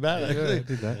 wasn't too bad, Yeah, actually. I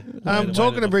did that. Way to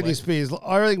Talking to Britney deflect. Spears,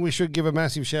 I think we should give a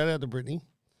massive shout out to Britney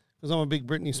because I'm a big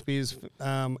Britney Spears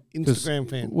Instagram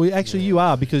fan. Well, actually, you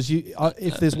are because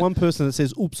if there's one person that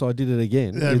says, "Oops, I did it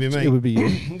again," That'd be me. It would be you.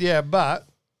 Yeah, but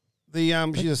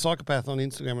she's a psychopath on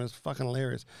Instagram and it's fucking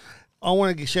hilarious. I want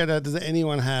to give shout out, does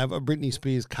anyone have a Britney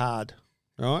Spears card,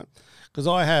 right? Because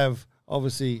I have,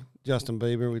 obviously, Justin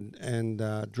Bieber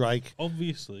and Drake,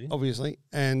 Obviously.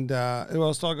 and who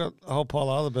else? I got a whole pile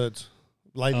of other birds,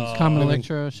 ladies. Carmen women.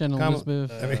 Electra, Shannon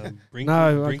Elizabeth.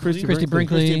 No, Christy Christy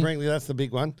Brinkley. Christy Brinkley, that's the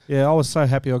big one. Yeah, I was so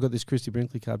happy I got this Christy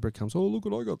Brinkley card. Brett comes, oh, look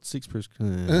what I got, 6 okay.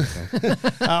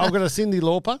 I've got a Cyndi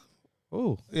Lauper.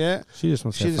 Oh, Yeah. she just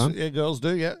wants to have fun. Yeah, girls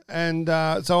do, yeah. And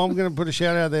so I'm going to put a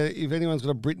shout out there. If anyone's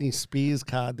got a Britney Spears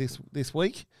card this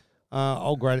week,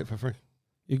 I'll grade it for free.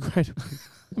 You're great.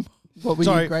 What would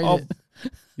Sorry, you grade I'll- it?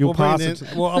 You'll bring pass it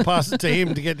it. in. Well, I'll pass it to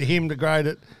him to get him to grade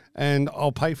it, and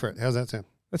I'll pay for it. How's that sound?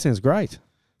 That sounds great.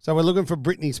 So we're looking for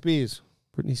Britney Spears.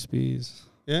 Britney Spears.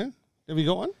 Yeah? Have you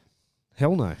got one?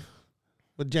 Hell no.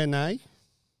 With Jen A?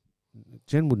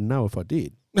 Jen wouldn't know if I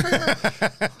did.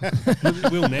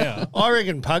 Will now. I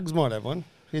reckon Pugs might have one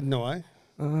hidden away.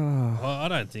 I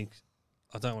don't think.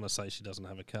 I don't want to say she doesn't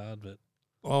have a card, but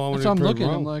Oh, I want That's to what I'm prove looking.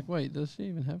 wrong. I'm like, wait, does she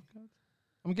even have cards?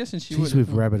 I'm guessing she Jeez, would. we've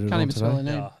rabbited Can't on even spell her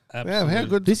today. name. yeah, Yeah, absolutely. how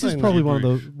good This is probably one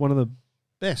of the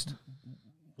best.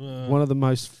 one of the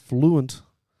most fluent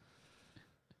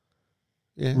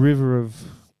Yeah. river of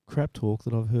crap talk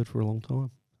that I've heard for a long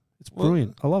time. It's Well-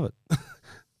 brilliant. I love it.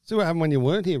 See what happened when you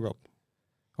weren't here, Rob?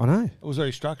 I know. It was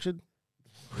very structured.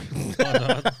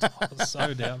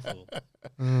 So doubtful.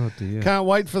 Oh dear. Can't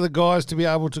wait for the guys to be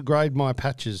able to grade my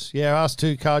patches. Yeah, us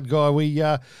two card guy. We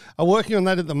are working on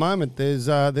that at the moment. There's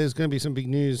going to be some big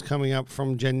news coming up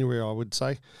from January, I would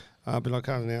say, but I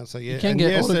can't announce it yet. can And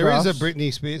get yes, there is a autographs.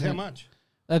 Britney Spears. How Yeah. much?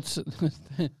 That's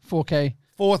 4K.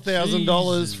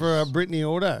 $4,000 for a Britney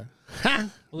auto. Ha!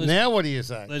 Well, there's- Now what do you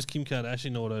say? Those Kim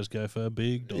Kardashian autos go for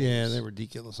big dollars. Yeah, they're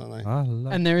ridiculous, aren't they? I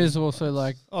love And there is also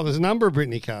like, Oh, there's a number of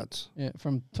Britney cards.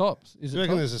 from Tops. Is Do you it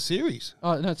reckon Tops? there's a series?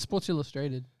 Oh, no, it's Sports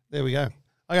Illustrated. There we go.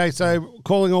 Okay, so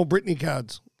calling all Britney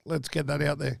cards. Let's get that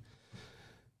out there.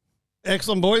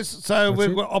 Excellent, boys. So That's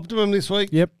we've it. got Optimum this week.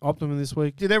 Yep, Optimum this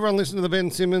week. Did everyone listen to the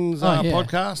Ben Simmons Oh, yeah.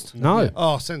 podcast? No.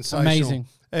 Oh, sensational. Amazing.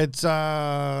 It's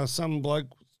some bloke,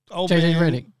 old JJ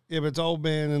man. Redick. Yeah, but it's Old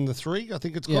Man and the Three, I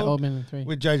think it's Yeah, called. Old Man and 3.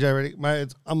 With JJ Redick. Mate,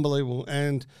 it's unbelievable.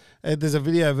 And there's a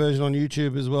video version on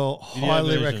YouTube as well. Video Highly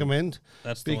version. recommend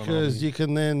That's the one because you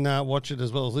can then watch it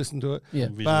as well as listen to it. Yeah.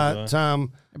 Visual But guy.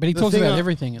 But he the talks thing about I-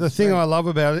 everything. the It's thing great. I love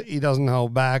about it, he doesn't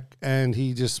hold back and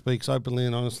he just speaks openly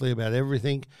and honestly about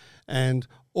everything and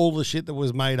all the shit that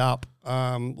was made up.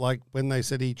 Like when they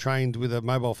said he trained with a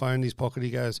mobile phone in his pocket,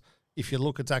 he goes, if you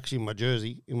look, it's actually my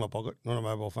jersey in my pocket, not a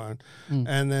mobile phone.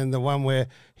 And then the one where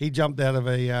he jumped out of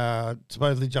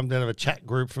supposedly jumped out of a chat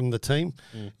group from the team.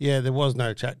 Yeah, there was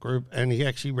no chat group. And he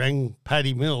actually rang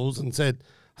Paddy Mills and said,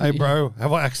 hey, bro,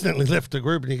 have I accidentally left the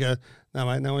group? And he goes, no,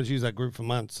 mate, no one's used that group for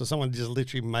months. So someone just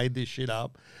literally made this shit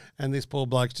up. And this poor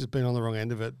bloke's just been on the wrong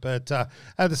end of it. But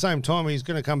at the same time, he's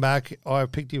going to come back. I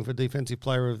picked him for Defensive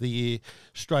Player of the Year,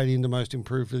 straight into Most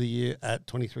Improved of the Year at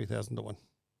 23,000 to 1.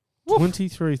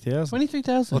 23,000.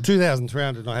 23,000. Well,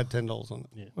 2,300 and I had $10 on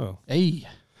it. Well, Hey.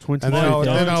 23,000.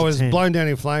 And then I was 10. blown down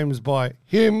in flames by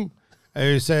him,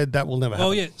 who said that will never happen.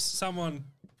 Oh, yeah, someone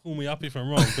pull me up if I'm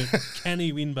wrong, but can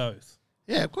he win both?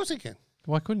 Yeah, of course he can.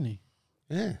 Why couldn't he?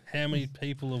 Yeah. How many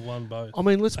people have won both? I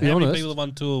mean, let's be How many honest. people have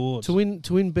won 2 awards? To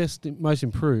win best, most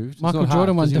improved. it's Michael not hard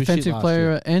Jordan won 'cause he was shit Defensive last Player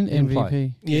year. and Didn't play.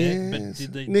 MVP. Yeah, but Yes.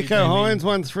 did they- Nico did they win- Hines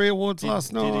won 3 awards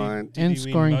last night. Did And he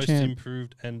win scoring most champ.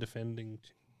 improved and defending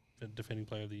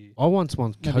player of the year? I once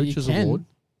won No, but you Coaches can. Award.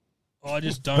 I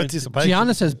just don't. Participation.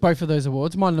 Giannis has both of those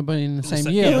awards. Might not have been in the same sa-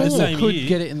 year, yeah, but the he same could year.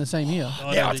 get it in the same year. I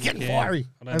don't Yeah, think it's you getting can. fiery.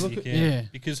 I don't think you can. Yeah.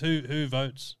 Because who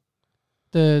votes?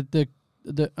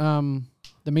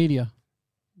 The media.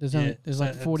 There's Yeah, there's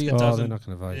like it 40 It of Oh, them. doesn't- they're not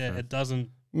going to vote. Yeah, for it. it doesn't.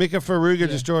 Mika Faruga Yeah.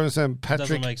 just joined us and Doesn't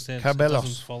Patrick make sense. It doesn't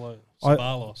Cabellos. follow I-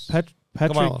 Sabalos. Patrick,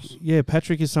 Caballos. yeah,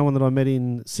 Patrick is someone that I met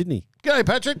in Sydney. G'day,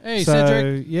 Patrick. Hey, so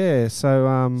Cedric. yeah,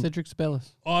 so Cedric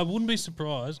Spellis. I wouldn't be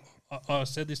surprised. I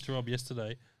said this to Rob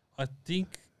yesterday. I think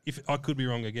if I could be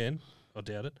wrong again, I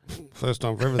doubt it. First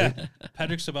time for everything.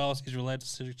 Patrick Sabalos is related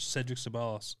to Cedric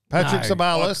Sabalos. Patrick No. I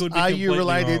Sabalas, could be are you completely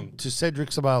related wrong. to Cedric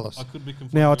Sabalas? I could be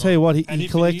completely now I'll tell you wrong. what And he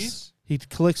if collects. He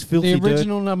collects filthy The dirt.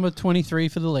 original number 23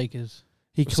 for the Lakers.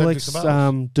 He Cedric collects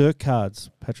Sabalos. dirt cards.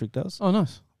 Patrick does. Oh,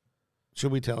 nice.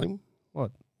 Should we tell him?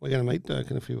 What? We're going to meet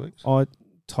Dirk in a few weeks. I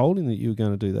told him that you were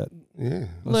going to do that. Yeah.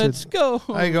 Let's go.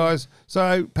 Hey, guys.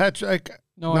 So, Patrick.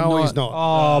 No, No, I'm he's not.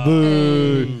 Oh,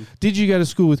 boo! Did you go to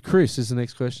school with Chris? Is the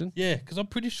next question. Yeah, because I'm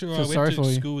pretty sure I Feel went sorry to for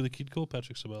you. school with a kid called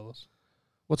Patrick Sabalos.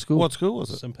 What school? What school was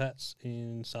it? St. Pat's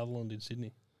in Sutherland in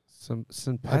Sydney.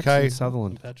 St. Pat's Okay. in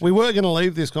Sutherland. St. Patrick. We were going to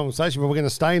leave this conversation, but we're going to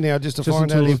stay now just to Just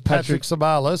find out until if Patrick Patrick-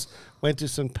 Sabalas went to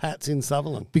St. Pat's in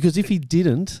Sutherland. Because if he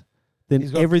didn't, then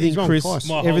He's got- everything he's gone Chris twice.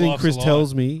 My whole everything life's Chris a lie.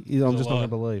 tells me, I'm It's a just not lie. going to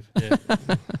believe.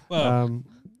 Yeah. Well,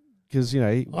 Because you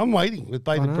know, I'm waiting with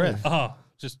I bated know. breath.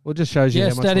 Well, it just shows you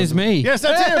Yes, how much that is money- me. Yes,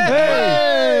 that's him.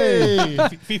 Hey!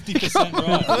 50%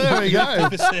 right. There we go.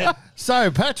 50%.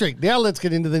 So, Patrick, now let's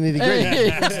get into the nitty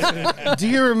gritty. Do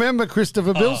you remember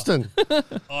Christopher Bilston?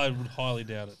 I would highly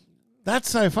doubt it. That's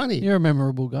so funny. You're a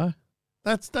memorable guy.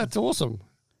 That's awesome.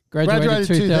 Graduated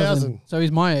 2000. 2000. So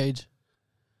he's my age.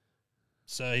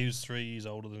 So he was 3 years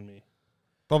older than me.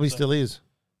 Probably still is.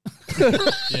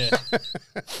 Yeah.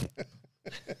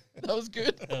 That was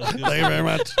good. That was good. Thank you very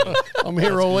much. I'm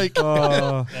here all week.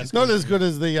 Oh, That's Not good. as good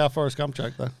as the Forrest Gump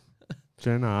joke, though.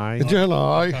 Jenny.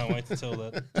 July. Can't wait to tell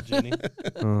that to Jenny.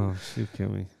 Oh, she'll kill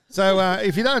me. So,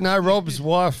 if you don't know, Rob's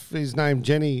wife is named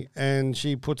Jenny, and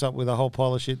she puts up with a whole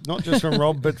pile of shit, not just from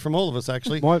Rob, but from all of us,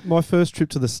 actually. My first trip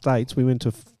to the States, we went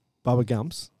to Bubba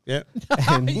Gump's. Yeah.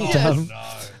 And,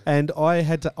 Yes. and I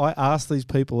asked these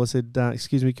people, I said,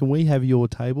 excuse me, can we have your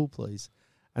table, please?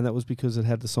 And that was because it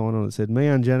had the sign on it that said, me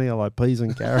and Jenny, I like peas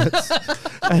and carrots.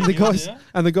 and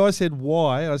the guy said,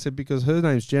 why? I said, because her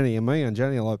name's Jenny and me and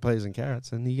Jenny, I like peas and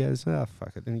carrots. And he goes, oh,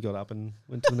 fuck it. Then he got up and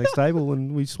went to the next table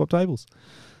and we swapped tables.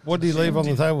 What do you leave on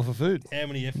the table for food? How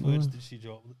many F words did she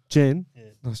drop? Jen,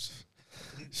 Yeah.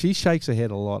 she shakes her head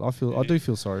a lot. I do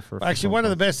feel sorry for her. Actually, one of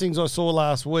the best things I saw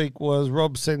last week was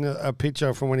Rob sent a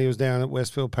picture from when he was down at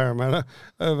Westfield Parramatta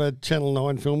of a Channel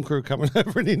 9 film crew coming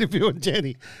over and interviewing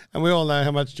Jenny. And we all know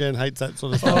how much Jen hates that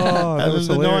sort of stuff. Oh, that And was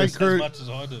the Nine hilarious. crew, As much as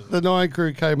I do. the Nine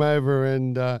crew came over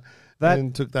and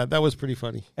took that. That was pretty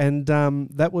funny. And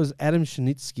that was Adam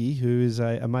Shanitsky, who is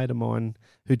a mate of mine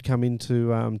who'd come in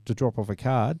to drop off a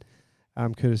card,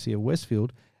 courtesy of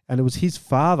Westfield. And it was his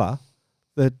father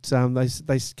that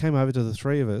they came over to the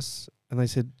three of us and they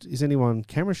said, is anyone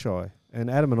camera shy? And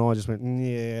Adam and I just went,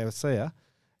 yeah, see ya.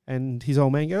 And his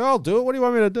old man goes, I'll do it. What do you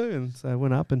want me to do? And so I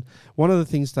went up. And one of the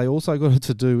things they also got it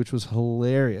to do, which was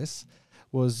hilarious,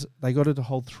 was they got it to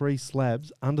hold 3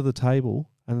 slabs under the table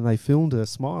and then they filmed her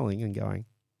smiling and going,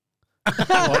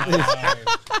 like this.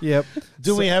 Yep.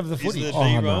 Do we have the Is footage? the Oh,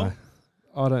 B-roll? no.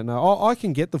 I don't know. I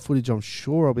can get the footage. I'm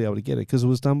sure I'll be able to get it because it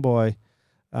was done by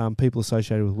people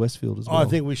associated with Westfield as well. I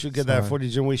think we should get that So-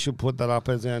 footage and we should put that up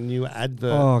as our new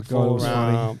advert Oh, God, it for was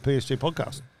funny. PSG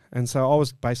podcast. And so I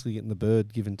was basically getting the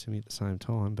bird given to me at the same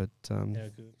time, but Yeah,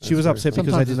 good. she was That's upset very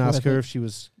because I Sometimes didn't it's ask worth her it. if she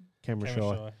was camera Camera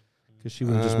shy shy. because she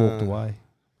would have just walked Ah. away.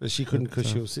 But she couldn't because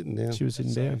But, she was sitting down. She was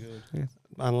sitting So down. good.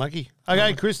 Unlucky.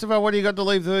 Okay, Christopher, what do you got to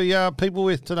leave the people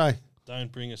with today?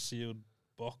 Don't bring a sealed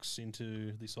box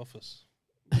into this office.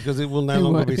 Because it will no It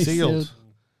longer won't be be sealed.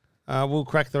 sealed. We'll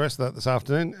crack the rest of that this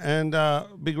afternoon. And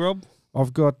Big Rob,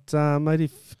 I've got mate.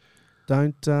 If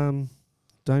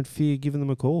don't fear giving them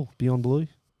a call. Beyond Blue.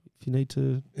 If you need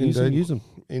to use them, Indeed. use them.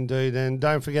 indeed. And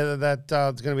don't forget that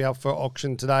it's going to be up for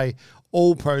auction today.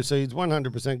 All proceeds,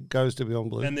 100% goes to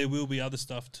Beyond Blue. And there will be other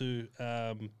stuff too.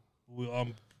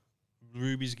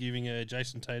 Ruby's giving a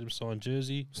Jason Tatum signed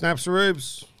jersey. Snaps to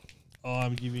Rubes.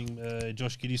 I'm giving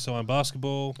Josh Giddey signed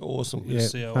basketball. Awesome. Yeah,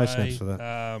 COA. no snaps for that.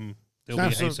 There'll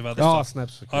Snaps be heaps of- of other Oh, stuff.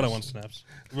 snaps. I don't want snaps.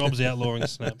 Rob's outlawing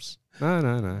snaps. No.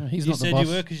 No, he's You not the said boss.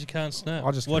 you were because you can't snap.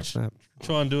 I just can't Watch. snap.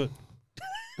 Try and do it.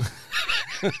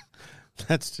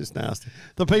 That's just nasty.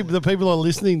 The people are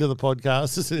listening to the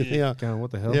podcast. Yeah. Going, what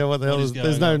the hell? Yeah, what the hell What is, is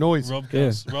there's going no on? noise. Rob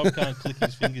can't click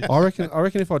his fingers. I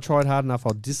reckon if I tried hard enough,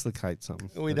 I'd dislocate something.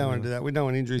 We don't want to do that. We don't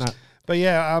want injuries. No. But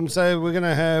yeah, so we're going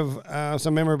to have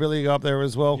some memorabilia go up there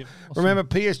as well. Yep. Remember,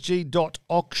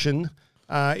 psg.auction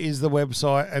is the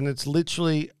website, and it's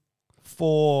literally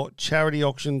for charity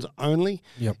auctions only.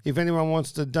 Yep. If anyone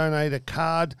wants to donate a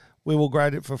card, we will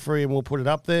grade it for free and we'll put it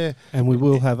up there. And we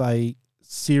will have a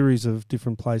series of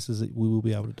different places that we will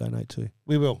be able to donate to.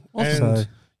 We will. Awesome. And So-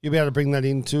 you'll be able to bring that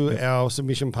into our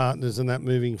submission partners and that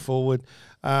moving forward.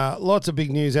 Lots of big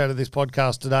news out of this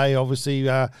podcast today. Obviously,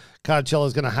 Card Cellar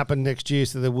is going to happen next year,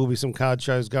 so there will be some card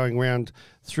shows going around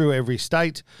through every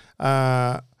state.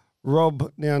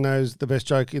 Rob now knows the best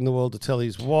joke in the world to tell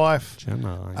his wife.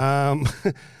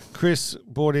 Chris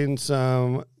brought in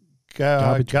some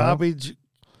garbage.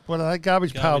 What are they?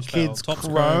 Garbage Pail Kids Topps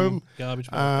Chrome. Garbage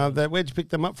Pail. Where'd you pick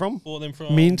them up from? Bought them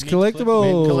from Mint Collectibles.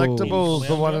 Mint Oh. Collectibles,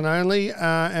 the one and Flounder. only.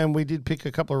 And we did pick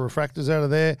a couple of refractors out of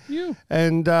there. You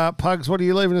And Pugs, what are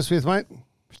you leaving us with, mate?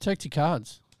 protect your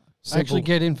cards. Simple. Actually,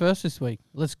 get in first this week.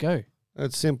 Let's go.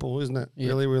 It's simple, isn't it? Yeah.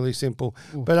 Really, really simple.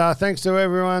 Ooh. But thanks to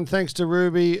everyone. Thanks to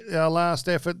Ruby, our last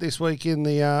effort this week in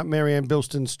the Marianne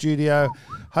Bilston studio.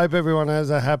 Hope everyone has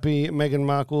a happy Meghan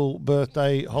Markle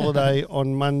birthday holiday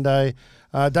on Monday.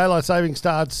 Daylight saving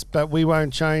starts, but we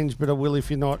won't change, but it will if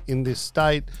you're not in this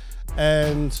state.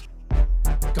 And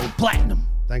Go platinum.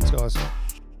 thanks, guys.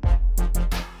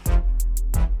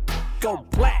 Go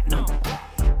platinum.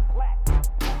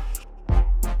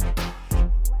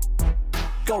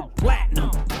 go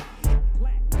platinum.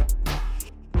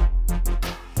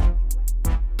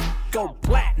 Go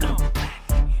platinum.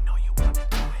 You know you wanna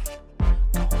do it.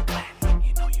 Go platinum.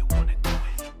 You know you wanna do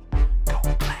it. Go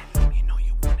platinum. You know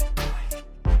you wanna do it.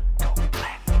 Go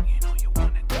platinum. You know you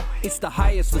wanna do it. It's the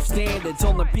highest of standards.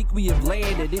 On the peak we have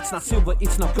landed. It's not silver,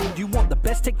 it's not gold. You want the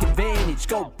best, take advantage.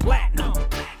 Go platinum.